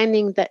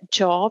aligning that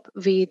job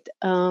with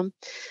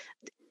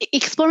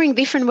exploring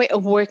different way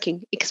of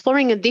working,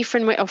 exploring a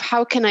different way of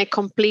how can I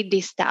complete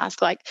this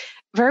task. Like,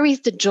 where is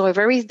the joy?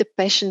 Where is the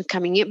passion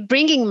coming in?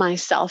 Bringing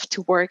myself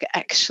to work,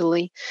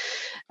 actually.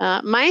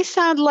 Might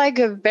sound like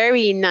a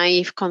very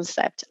naive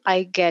concept.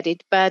 I get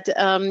it. But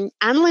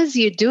unless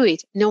you do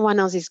it, no one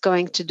else is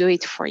going to do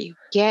it for you.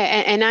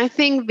 Yeah. And I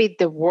think with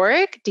the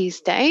work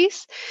these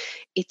days,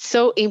 it's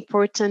so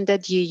important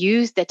that you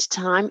use that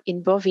time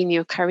in both in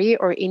your career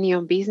or in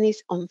your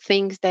business on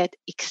things that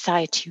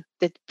excite you,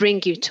 that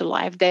bring you to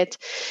life, that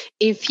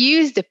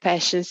infuse the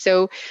passion.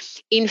 So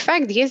in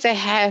fact, yes, I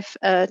have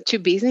 2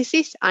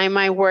 businesses. I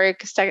might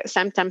work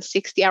sometimes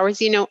 60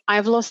 hours.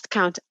 I've lost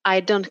count. I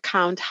don't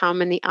count how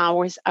many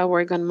hours I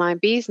work on my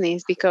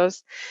business,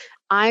 because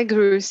I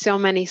grew so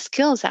many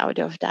skills out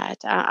of that.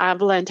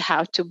 I've learned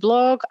how to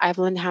blog. I've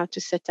learned how to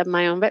set up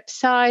my own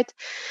website.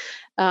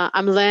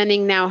 I'm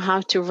learning now how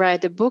to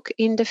write a book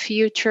in the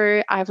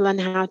future. I've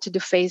learned how to do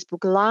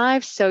Facebook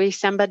Live. So if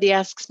somebody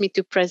asks me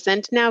to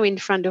present now in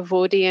front of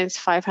audience,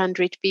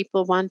 500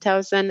 people,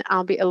 1,000,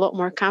 I'll be a lot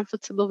more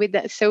comfortable with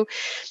that. So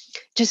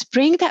just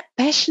bring that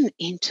passion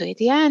into it.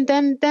 Yeah. And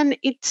then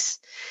it's,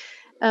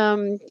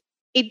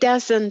 it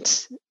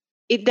doesn't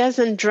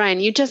drain.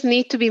 You just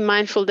need to be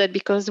mindful that,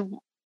 because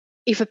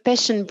if a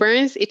passion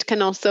burns, it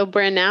can also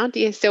burn out.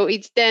 Yeah. So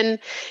it's then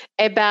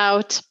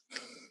about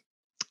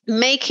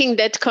making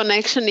that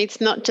connection,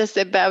 it's not just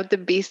about the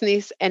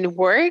business and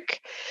work.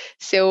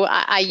 So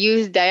I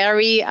use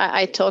diary.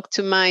 I talk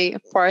to my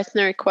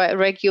partner quite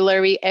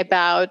regularly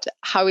about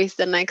how is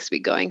the next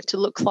week going to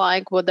look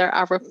like, what are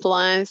our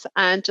plans,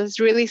 and just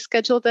really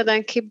schedule that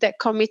and keep that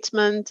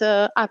commitment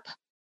up.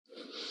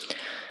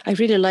 I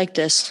really like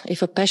this.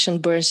 If a passion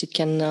burns, it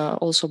can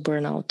also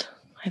burn out.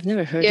 I've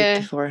never heard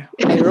it before.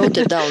 I wrote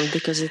it down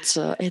because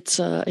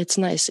it's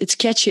nice. It's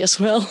catchy as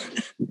well.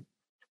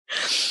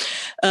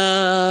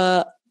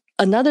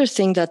 Another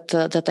thing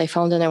that I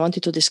found and I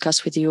wanted to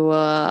discuss with you,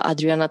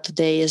 Adriana,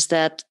 today is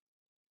that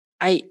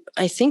I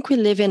think we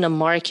live in a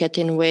market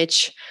in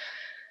which,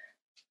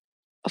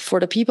 for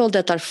the people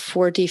that are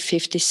 40,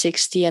 50,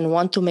 60 and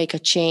want to make a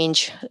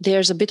change,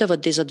 there's a bit of a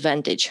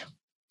disadvantage.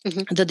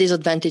 Mm-hmm. The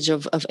disadvantage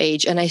of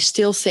age. And I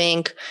still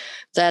think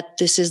that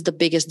this is the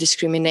biggest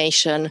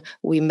discrimination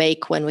we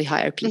make when we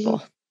hire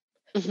people.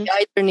 Mm-hmm. We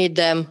either need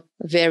them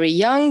very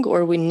young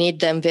or we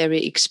need them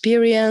very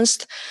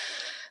experienced.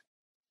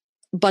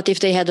 But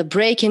if they had a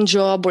break in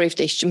job or if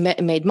they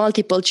made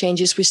multiple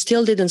changes, we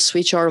still didn't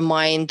switch our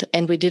mind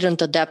and we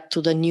didn't adapt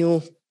to the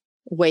new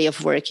way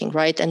of working,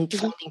 right? And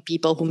finding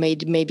people who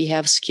maybe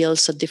have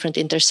skills at different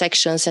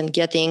intersections and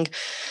getting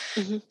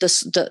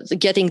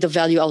getting the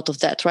value out of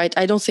that, right?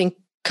 I don't think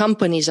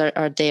companies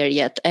are there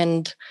yet.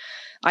 And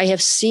I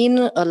have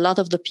seen a lot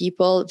of the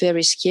people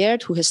very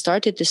scared who has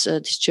started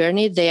this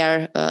journey. They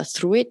are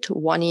through it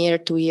 1 year,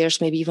 2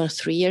 years, maybe even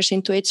 3 years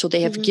into it. So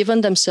they have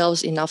given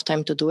themselves enough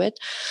time to do it.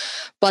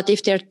 But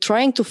if they're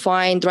trying to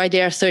find, right,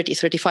 they are 30,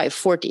 35,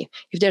 40.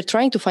 If they're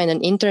trying to find an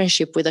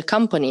internship with a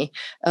company,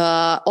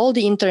 all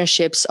the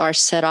internships are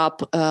set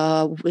up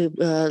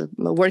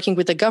working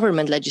with the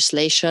government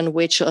legislation,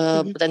 which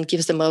then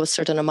gives them a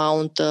certain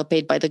amount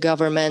paid by the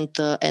government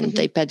and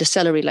they pay the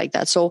salary like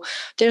that. So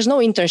there's no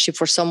internship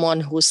for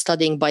someone who's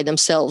studying by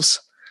themselves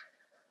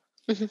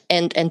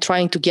and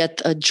trying to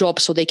get a job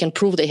so they can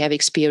prove they have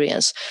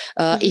experience.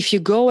 If you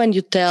go and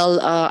you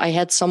tell, I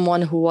had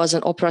someone who was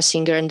an opera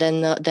singer and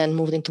then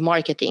moved into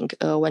marketing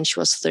when she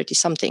was 30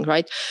 something,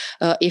 right?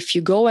 If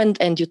you go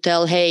and you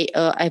tell, hey,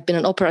 I've been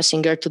an opera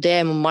singer, today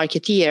I'm a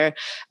marketeer,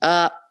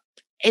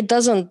 it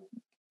doesn't,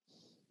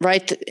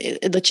 right?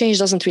 The change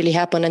doesn't really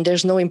happen. And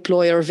there's no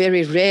employer,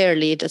 very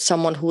rarely, that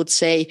someone who would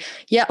say,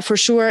 yeah, for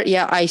sure.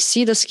 Yeah, I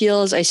see the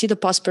skills. I see the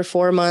past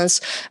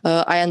performance.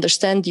 I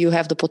understand you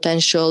have the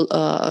potential.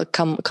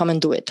 Come and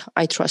do it.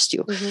 I trust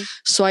you.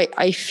 So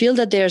I feel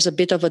that there's a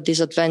bit of a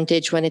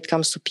disadvantage when it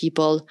comes to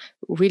people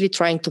really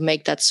trying to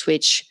make that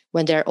switch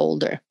when they're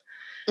older.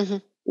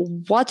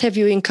 What have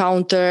you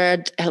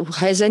encountered?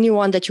 Has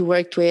anyone that you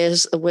worked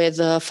with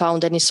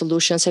found any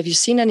solutions? Have you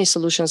seen any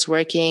solutions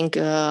working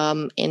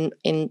in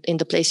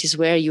the places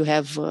where you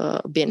have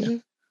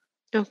been?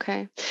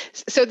 Okay.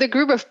 So the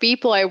group of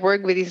people I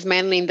work with is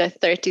mainly in their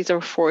 30s or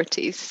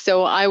 40s.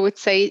 So I would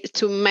say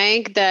to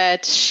make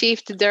that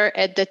shift there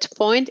at that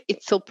point,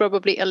 it's still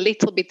probably a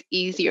little bit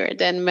easier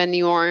than when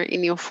you are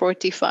in your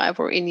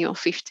 45 or in your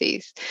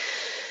 50s.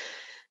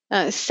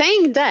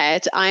 Saying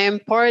that, I am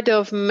part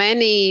of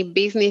many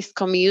business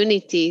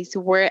communities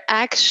where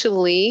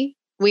actually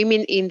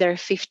women in their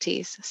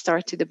 50s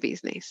started a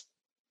business.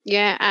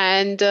 Yeah,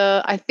 and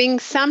I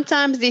think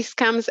sometimes this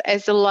comes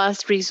as a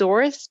last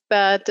resort,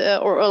 but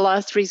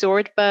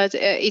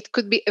it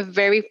could be a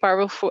very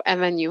powerful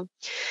avenue.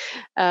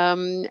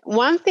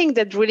 One thing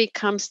that really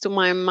comes to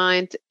my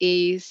mind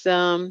is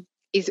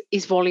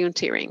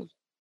volunteering.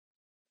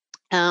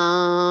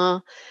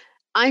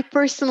 I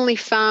personally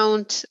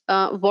found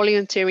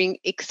volunteering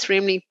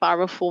extremely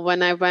powerful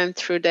when I went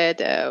through that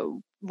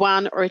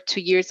 1 or 2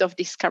 years of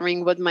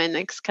discovering what my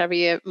next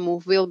career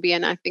move will be.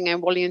 And I think I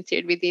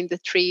volunteered within the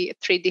three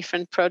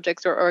different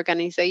projects or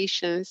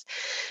organizations.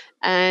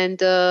 And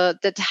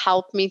that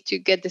helped me to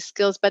get the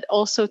skills, but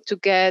also to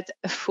get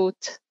a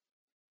foot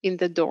in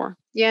the door.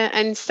 Yeah.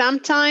 And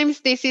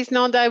sometimes this is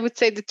not, I would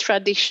say, the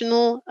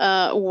traditional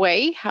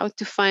way how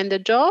to find a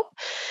job.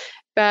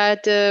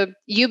 But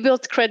you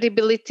build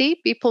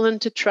credibility, people learn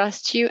to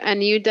trust you,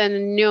 and you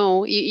then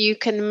know you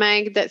can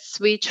make that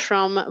switch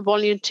from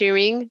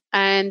volunteering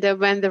and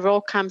when the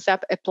role comes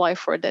up, apply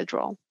for that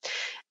role.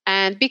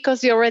 And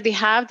because you already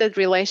have that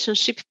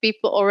relationship,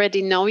 people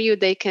already know you,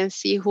 they can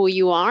see who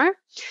you are.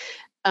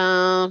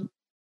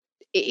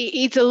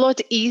 It's a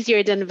lot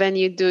easier than when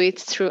you do it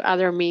through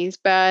other means.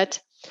 But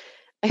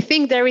I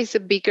think there is a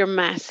bigger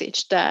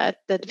message that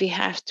we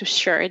have to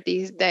share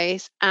these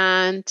days.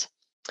 And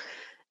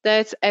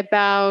that's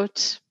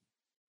about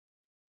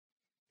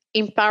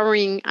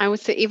empowering, I would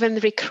say, even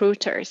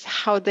recruiters,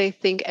 how they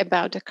think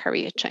about a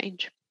career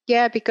change.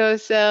 Yeah,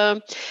 because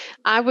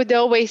I would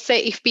always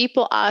say, if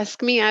people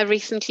ask me, I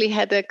recently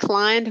had a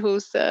client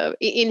who's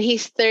in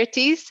his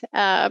 30s,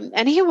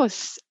 and he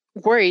was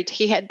worried.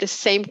 He had the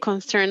same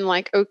concern,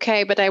 like,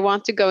 okay, but I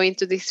want to go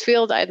into this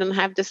field. I don't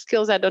have the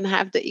skills. I don't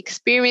have the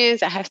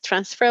experience. I have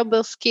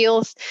transferable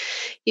skills.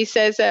 He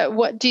says,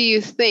 what do you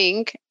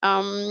think?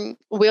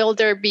 Will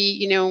there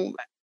be,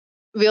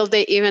 will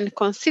they even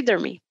consider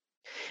me?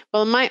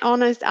 Well, my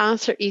honest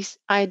answer is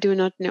I do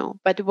not know.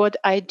 But what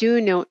I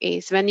do know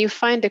is when you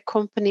find a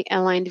company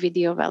aligned with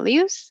your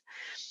values,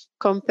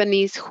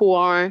 companies who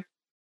are,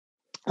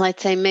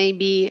 let's say,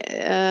 maybe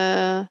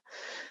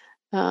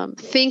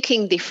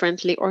thinking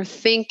differently or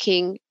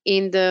thinking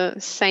in the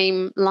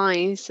same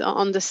lines,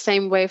 on the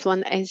same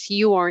wavelength as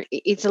you are,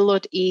 it's a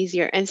lot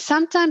easier. And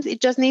sometimes it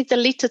just needs a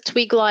little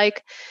twig,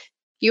 like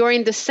you're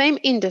in the same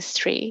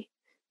industry,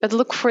 but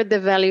look for the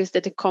values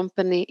that the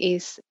company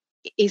is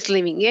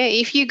living. Yeah,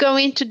 if you go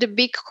into the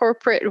big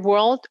corporate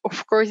world,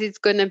 of course it's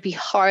going to be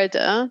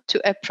harder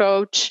to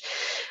approach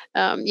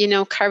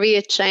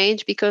career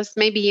change, because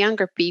maybe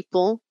younger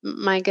people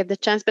might get the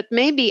chance, but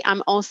maybe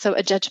I'm also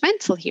a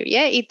judgmental here.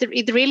 Yeah,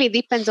 it really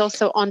depends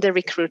also on the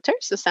recruiter.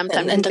 So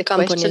sometimes And it's the a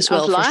company question as of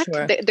well, for luck,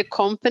 sure. the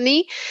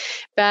company.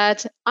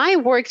 But I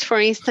worked, for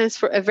instance,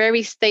 for a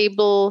very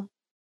stable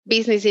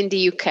business in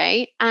the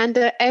UK, and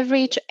the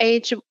average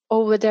age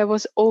over there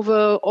was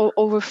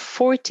over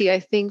 40, I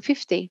think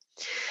 50,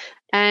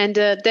 and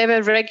they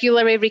were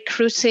regularly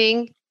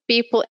recruiting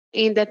people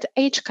in that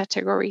age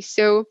category.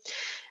 So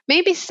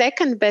maybe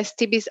second best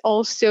tip is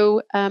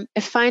also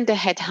find a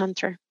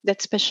headhunter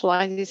that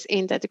specializes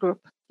in that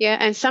group. Yeah,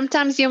 and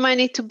sometimes you might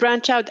need to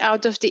branch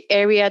out of the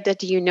area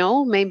that you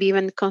know, maybe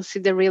even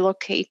consider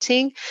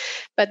relocating,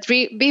 but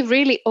be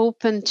really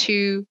open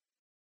to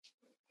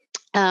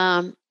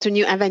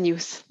new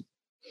avenues.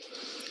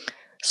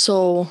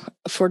 So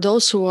for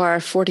those who are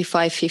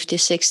 45, 50,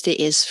 60,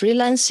 is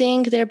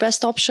freelancing their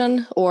best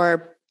option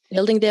or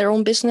building their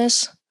own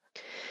business?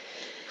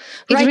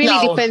 It Right really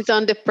now, depends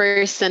on the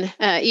person.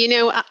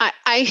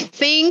 I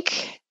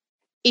think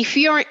if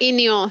you're in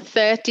your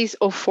 30s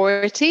or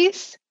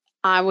 40s,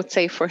 I would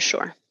say for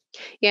sure.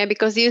 Yeah,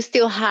 because you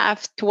still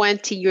have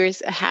 20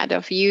 years ahead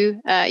of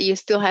you. You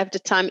still have the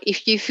time.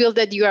 If you feel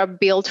that you are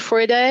built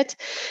for that,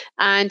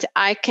 and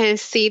I can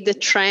see the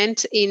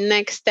trend in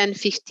next 10,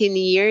 15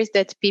 years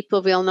that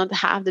people will not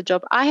have the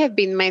job. I have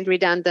been made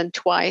redundant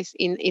twice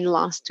in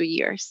last 2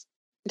 years.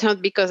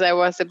 Not because I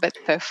was a bad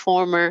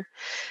performer,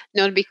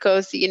 not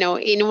because,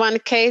 in one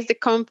case, the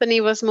company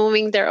was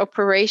moving their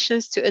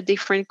operations to a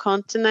different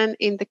continent.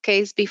 In the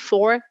case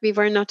before, we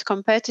were not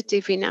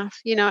competitive enough,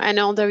 and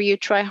although you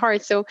try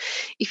hard. So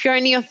if you're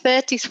in your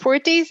 30s,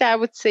 40s, I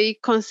would say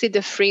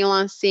consider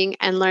freelancing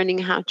and learning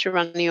how to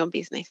run your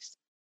business.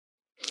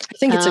 I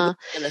think it's a good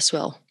skill as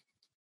well.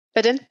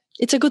 Pardon?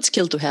 It's a good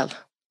skill to have.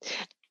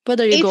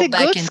 Whether you It's go a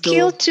back good into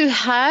skill to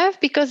have,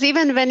 because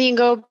even when you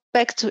go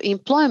back to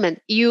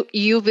employment, you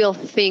will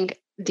think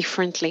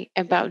differently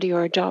about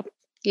your job.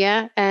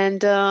 Yeah,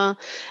 and that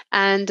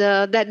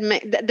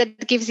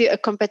gives you a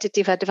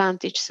competitive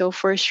advantage. So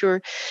for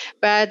sure,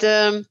 but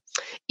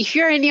if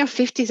you're in your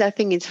 50s, I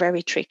think it's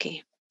very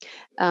tricky.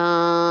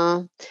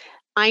 I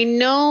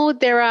know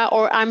there are,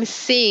 or I'm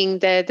seeing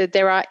that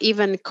there are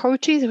even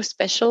coaches who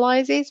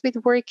specializes with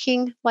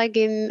working like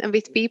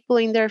with people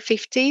in their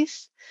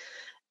 50s,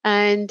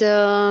 and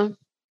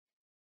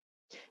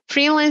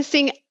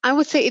freelancing, I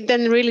would say it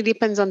then really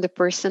depends on the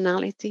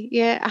personality.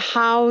 Yeah,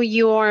 how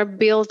you are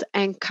built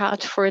and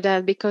cut for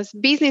that, because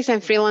business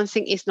and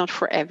freelancing is not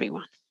for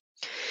everyone.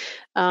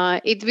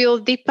 It will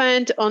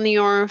depend on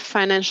your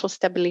financial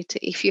stability.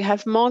 If you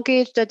have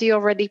mortgage that you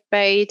already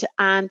paid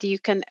and you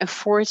can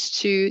afford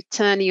to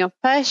turn your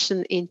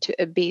passion into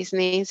a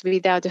business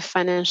without the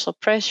financial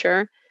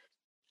pressure,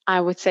 I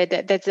would say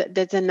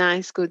that's a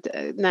nice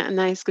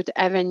good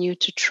avenue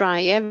to try.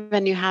 Yeah?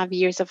 When you have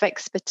years of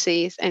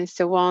expertise and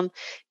so on,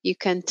 you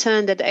can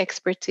turn that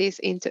expertise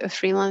into a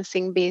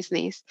freelancing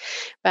business.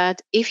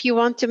 But if you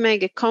want to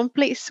make a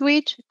complete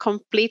switch,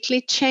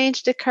 completely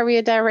change the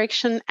career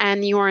direction,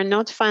 and you are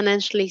not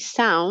financially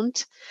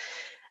sound,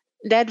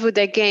 that would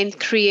again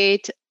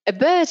create a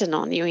burden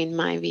on you, in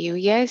my view.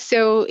 Yeah.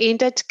 So in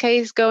that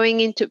case, going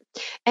into,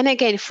 and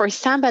again, for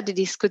somebody,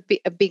 this could be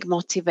a big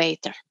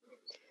motivator.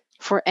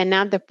 For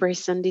another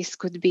person, this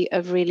could be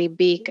a really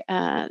big,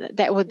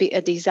 that would be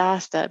a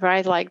disaster,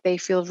 right? Like they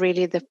feel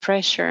really the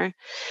pressure. and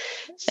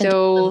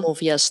So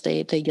move, yes,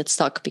 they get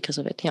stuck because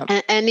of it. Yeah.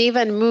 and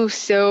even move.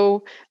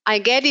 So I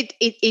get it.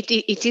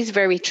 It is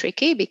very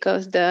tricky,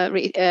 because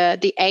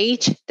the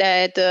age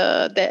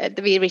that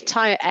we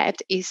retire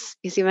at is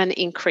even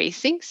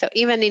increasing. So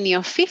even in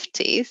your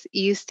 50s,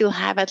 you still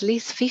have at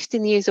least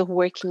 15 years of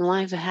working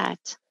life ahead.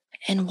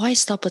 And why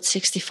stop at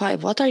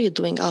 65? What are you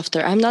doing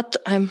after?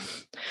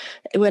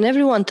 When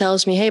everyone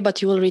tells me, hey,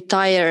 but you will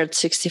retire at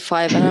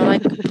 65, and I'm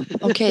like,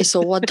 okay, so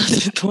what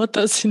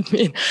does it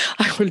mean?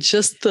 I will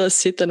just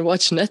sit and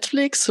watch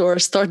Netflix or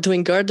start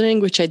doing gardening,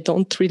 which I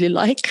don't really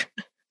like.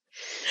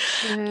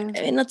 Yeah.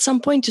 And at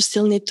some point, you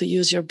still need to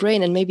use your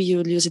brain, and maybe you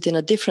will use it in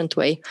a different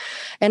way.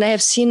 And I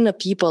have seen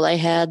people, I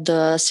had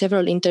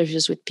several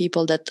interviews with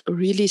people that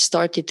really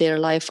started their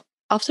life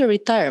after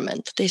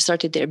retirement. They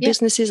started their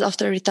businesses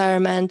after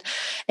retirement,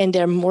 and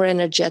they're more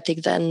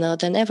energetic than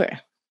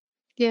ever.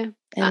 Yeah,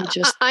 And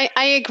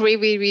I agree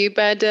with you,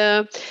 but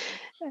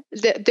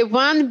the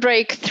one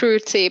breakthrough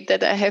tip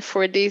that I have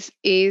for this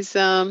is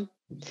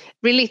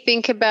really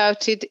think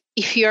about it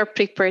if you're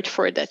prepared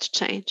for that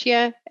change.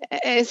 Yeah.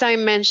 As I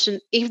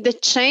mentioned, if the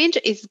change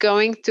is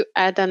going to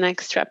add an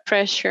extra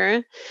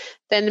pressure,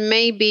 then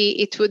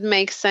maybe it would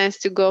make sense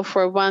to go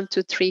for 1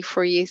 to 3,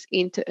 4 years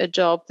into a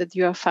job that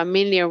you are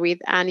familiar with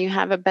and you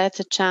have a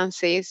better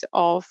chances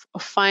of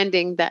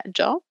finding that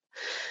job.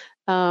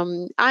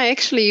 I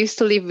actually used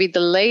to live with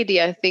a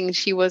lady. I think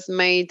she was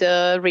made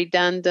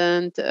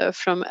redundant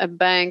from a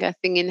bank, I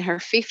think in her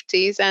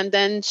 50s. And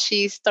then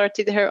she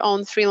started her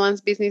own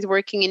freelance business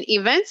working in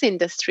events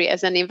industry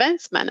as an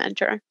events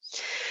manager.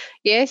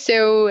 Yeah,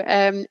 so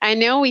I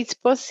know it's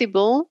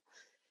possible,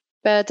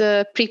 but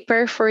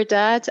prepare for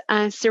that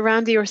and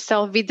surround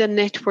yourself with a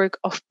network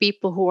of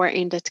people who are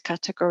in that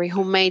category,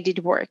 who made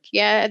it work.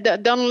 Yeah,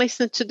 don't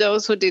listen to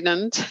those who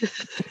didn't.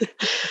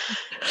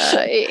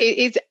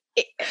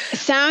 It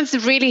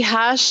sounds really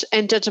harsh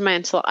and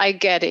judgmental. I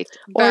get it,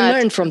 Or but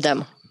learn from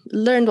them.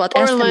 Learn what,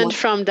 or ask them learn what.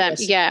 from them.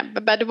 Yes. Yeah,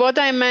 but what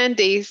I meant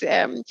is,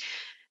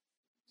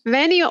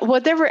 when you,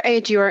 whatever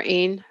age you are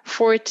in,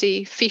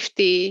 40,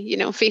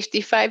 50,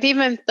 55,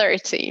 even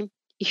 30,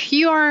 if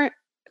you are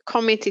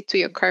committed to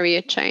your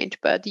career change,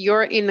 but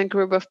you're in a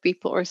group of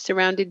people or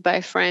surrounded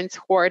by friends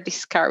who are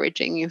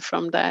discouraging you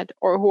from that,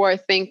 or who are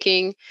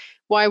thinking,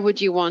 why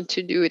would you want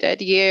to do that?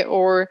 Yeah,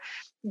 or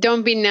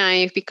don't be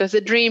naive because a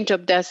dream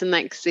job doesn't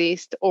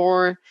exist,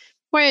 or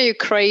why are you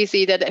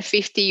crazy that at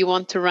 50 you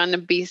want to run a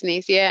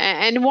business? Yeah,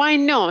 and why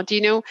not?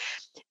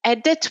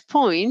 At that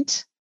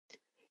point,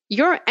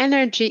 your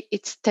energy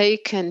is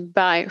taken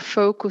by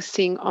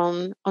focusing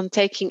on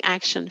taking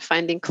action,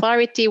 finding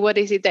clarity. What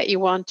is it that you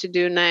want to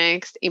do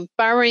next?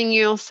 Empowering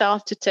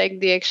yourself to take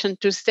the action,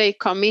 to stay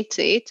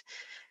committed.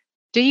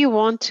 Do you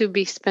want to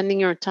be spending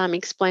your time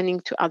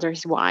explaining to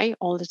others why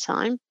all the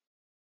time?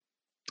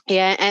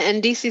 Yeah,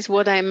 and this is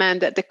what I meant,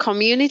 that the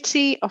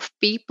community of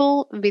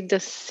people with the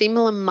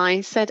similar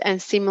mindset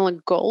and similar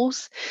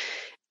goals,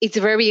 it's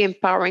very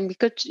empowering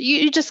because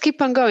you just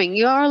keep on going.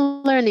 You are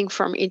learning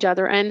from each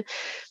other. And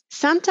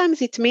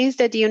sometimes it means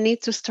that you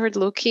need to start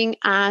looking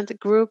at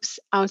groups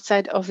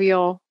outside of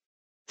your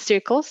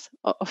circles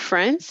of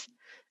friends.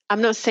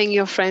 I'm not saying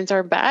your friends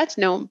are bad.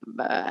 No,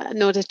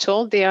 not at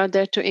all. They are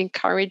there to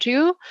encourage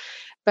you.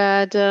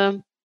 But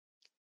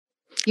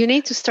you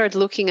need to start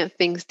looking at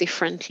things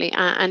differently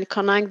and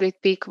connect with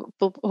people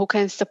who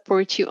can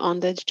support you on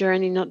that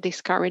journey, not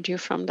discourage you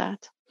from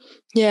that.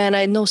 Yeah, and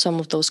I know some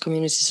of those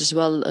communities as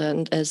well,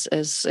 and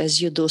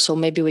as you do. So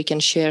maybe we can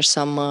share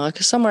some.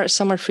 'Cause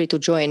some are free to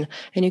join,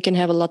 and you can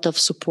have a lot of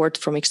support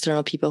from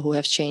external people who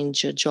have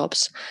changed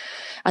jobs.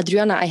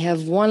 Adriana, I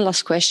have one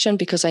last question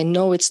because I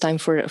know it's time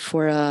for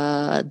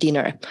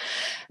dinner.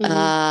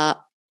 Mm-hmm.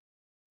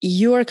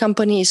 Your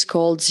company is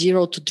called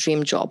Zero to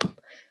Dream Job.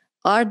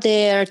 Are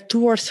there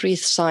 2 or 3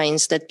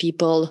 signs that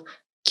people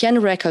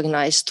can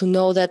recognize to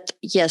know that,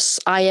 yes,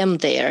 I am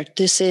there?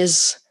 This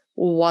is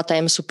what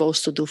I'm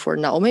supposed to do for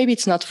now. Maybe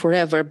it's not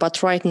forever,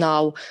 but right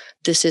now,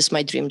 this is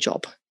my dream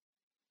job.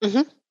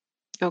 Mm-hmm.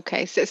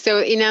 Okay, so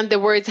in other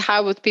words,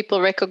 how would people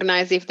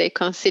recognize if they're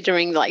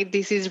considering like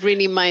this is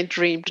really my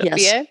dream job?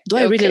 Yes. Yeah. Do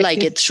I really Okay.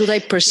 like it? Should I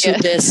pursue Yeah.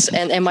 this?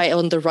 And am I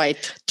on the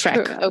right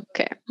track?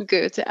 Okay.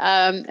 Good.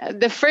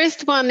 The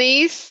first one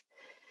is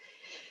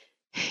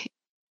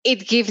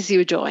it gives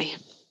you joy.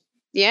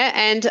 Yeah,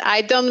 and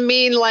I don't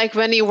mean like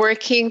when you're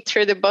working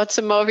through the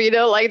bottom of,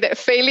 like that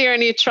failure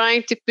and you're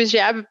trying to push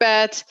up,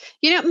 but,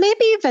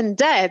 maybe even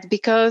that,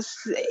 because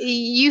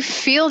you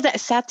feel that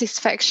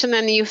satisfaction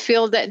and you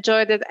feel that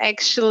joy that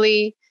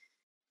actually,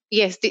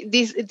 yes,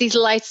 this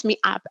lights me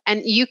up,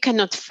 and you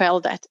cannot fail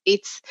that.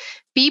 It's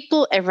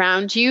people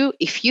around you.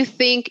 If you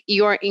think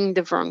you're in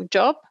the wrong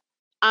job,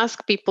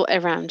 ask people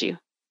around you,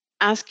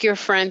 ask your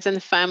friends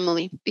and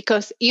family,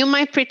 because you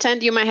might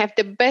pretend you might have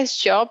the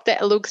best job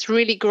that looks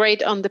really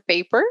great on the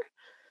paper,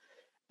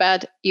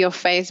 but your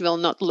face will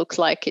not look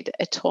like it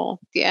at all.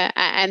 Yeah.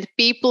 And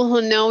people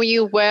who know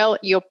you well,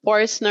 your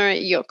partner,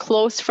 your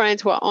close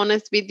friends who are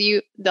honest with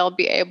you, they'll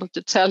be able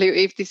to tell you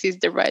if this is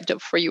the right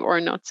job for you or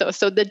not.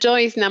 So the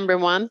joy is number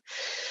one.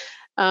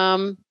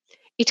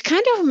 It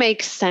kind of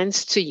makes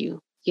sense to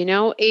you.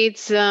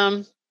 It's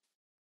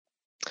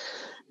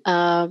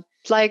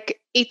like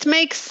it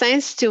makes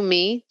sense to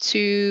me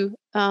to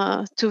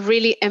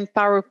really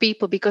empower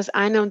people, because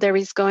I know there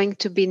is going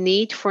to be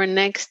need for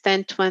next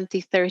 10,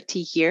 20, 30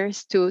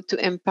 years to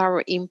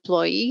empower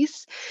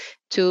employees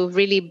to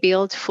really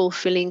build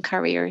fulfilling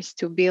careers,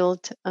 to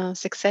build a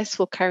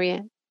successful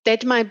career.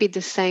 That might be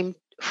the same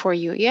for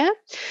you. Yeah.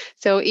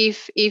 So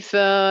if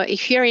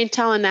you're in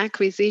talent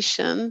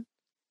acquisition,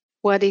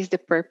 what is the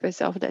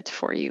purpose of that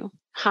for you?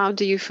 How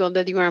do you feel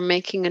that you are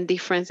making a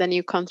difference and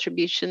your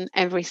contribution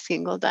every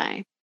single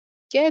day?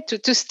 Yeah,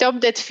 to stop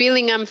that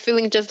feeling I'm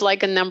feeling just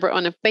like a number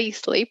on a pay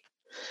slip,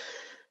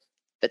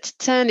 but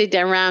turn it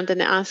around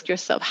and ask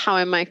yourself, how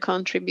am I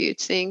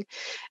contributing?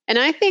 And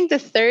I think the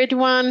third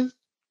one,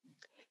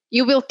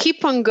 you will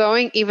keep on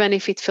going even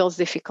if it feels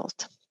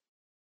difficult.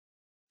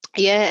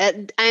 Yeah,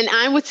 and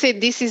I would say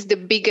this is the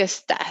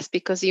biggest task,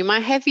 because you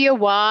might have your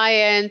why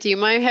and you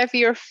might have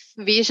your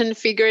vision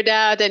figured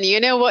out and you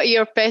know what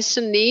your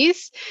passion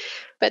is.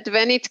 But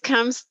when it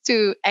comes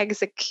to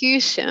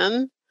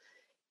execution,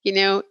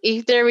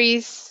 if there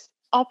is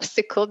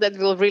obstacle that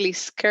will really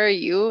scare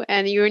you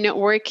and you're not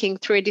working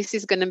through it, this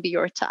is going to be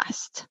your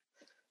task.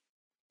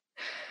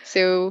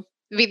 So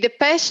with the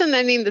passion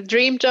and in the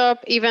dream job,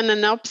 even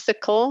an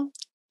obstacle,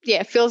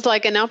 feels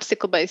like an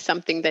obstacle, but it's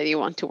something that you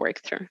want to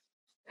work through.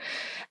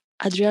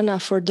 Adriana,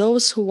 for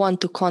those who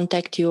want to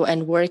contact you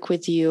and work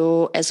with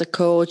you as a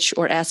coach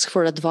or ask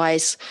for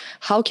advice,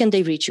 how can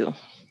they reach you?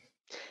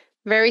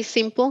 Very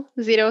simple,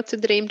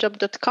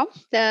 zerotodreamjob.com.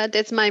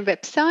 That's my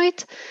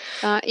website.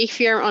 If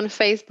you're on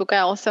Facebook, I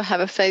also have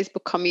a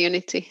Facebook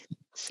community.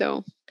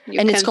 So you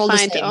can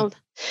find all.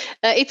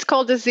 It's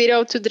called the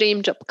Zero to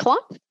Dream Job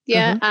Club.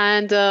 Yeah. Mm-hmm.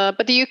 And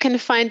but you can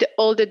find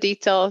all the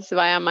details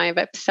via my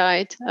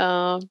website.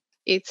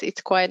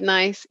 It's quite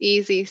nice,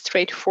 easy,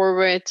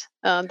 straightforward.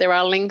 There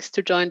are links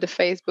to join the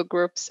Facebook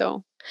group.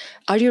 So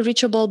are you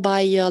reachable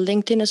by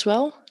LinkedIn as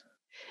well?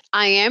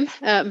 I am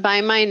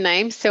by my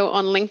name. So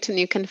on LinkedIn,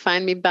 you can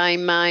find me by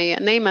my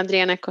name,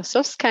 Adriana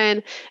Kosovska.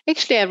 And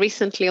actually, I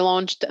recently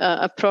launched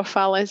a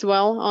profile as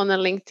well on a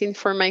LinkedIn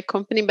for my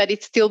company, but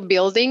it's still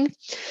building.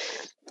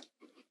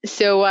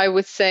 So I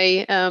would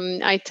say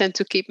I tend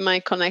to keep my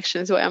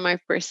connections via my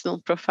personal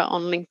profile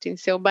on LinkedIn.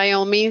 So by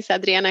all means,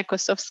 Adriana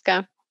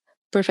Kosovska.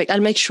 Perfect.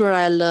 I'll make sure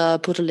I'll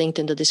put a link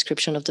in the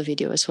description of the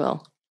video as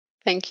well.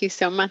 Thank you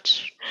so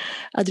much.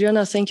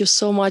 Adriana, thank you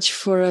so much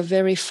for a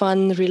very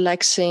fun,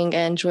 relaxing,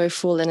 and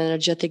joyful and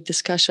energetic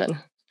discussion.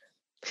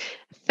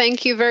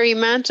 Thank you very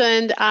much.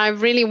 And I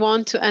really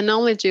want to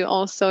acknowledge you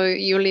also,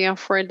 Julia,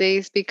 for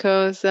this,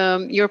 because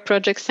your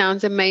project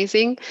sounds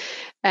amazing.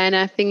 And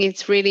I think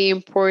it's really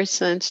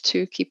important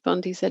to keep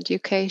on this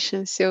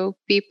education so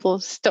people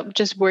stop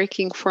just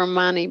working for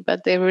money,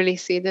 but they really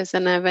see it as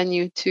an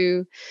avenue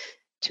to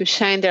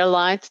shine their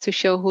light, to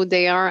show who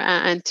they are,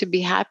 and to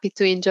be happy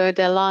to enjoy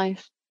their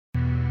life.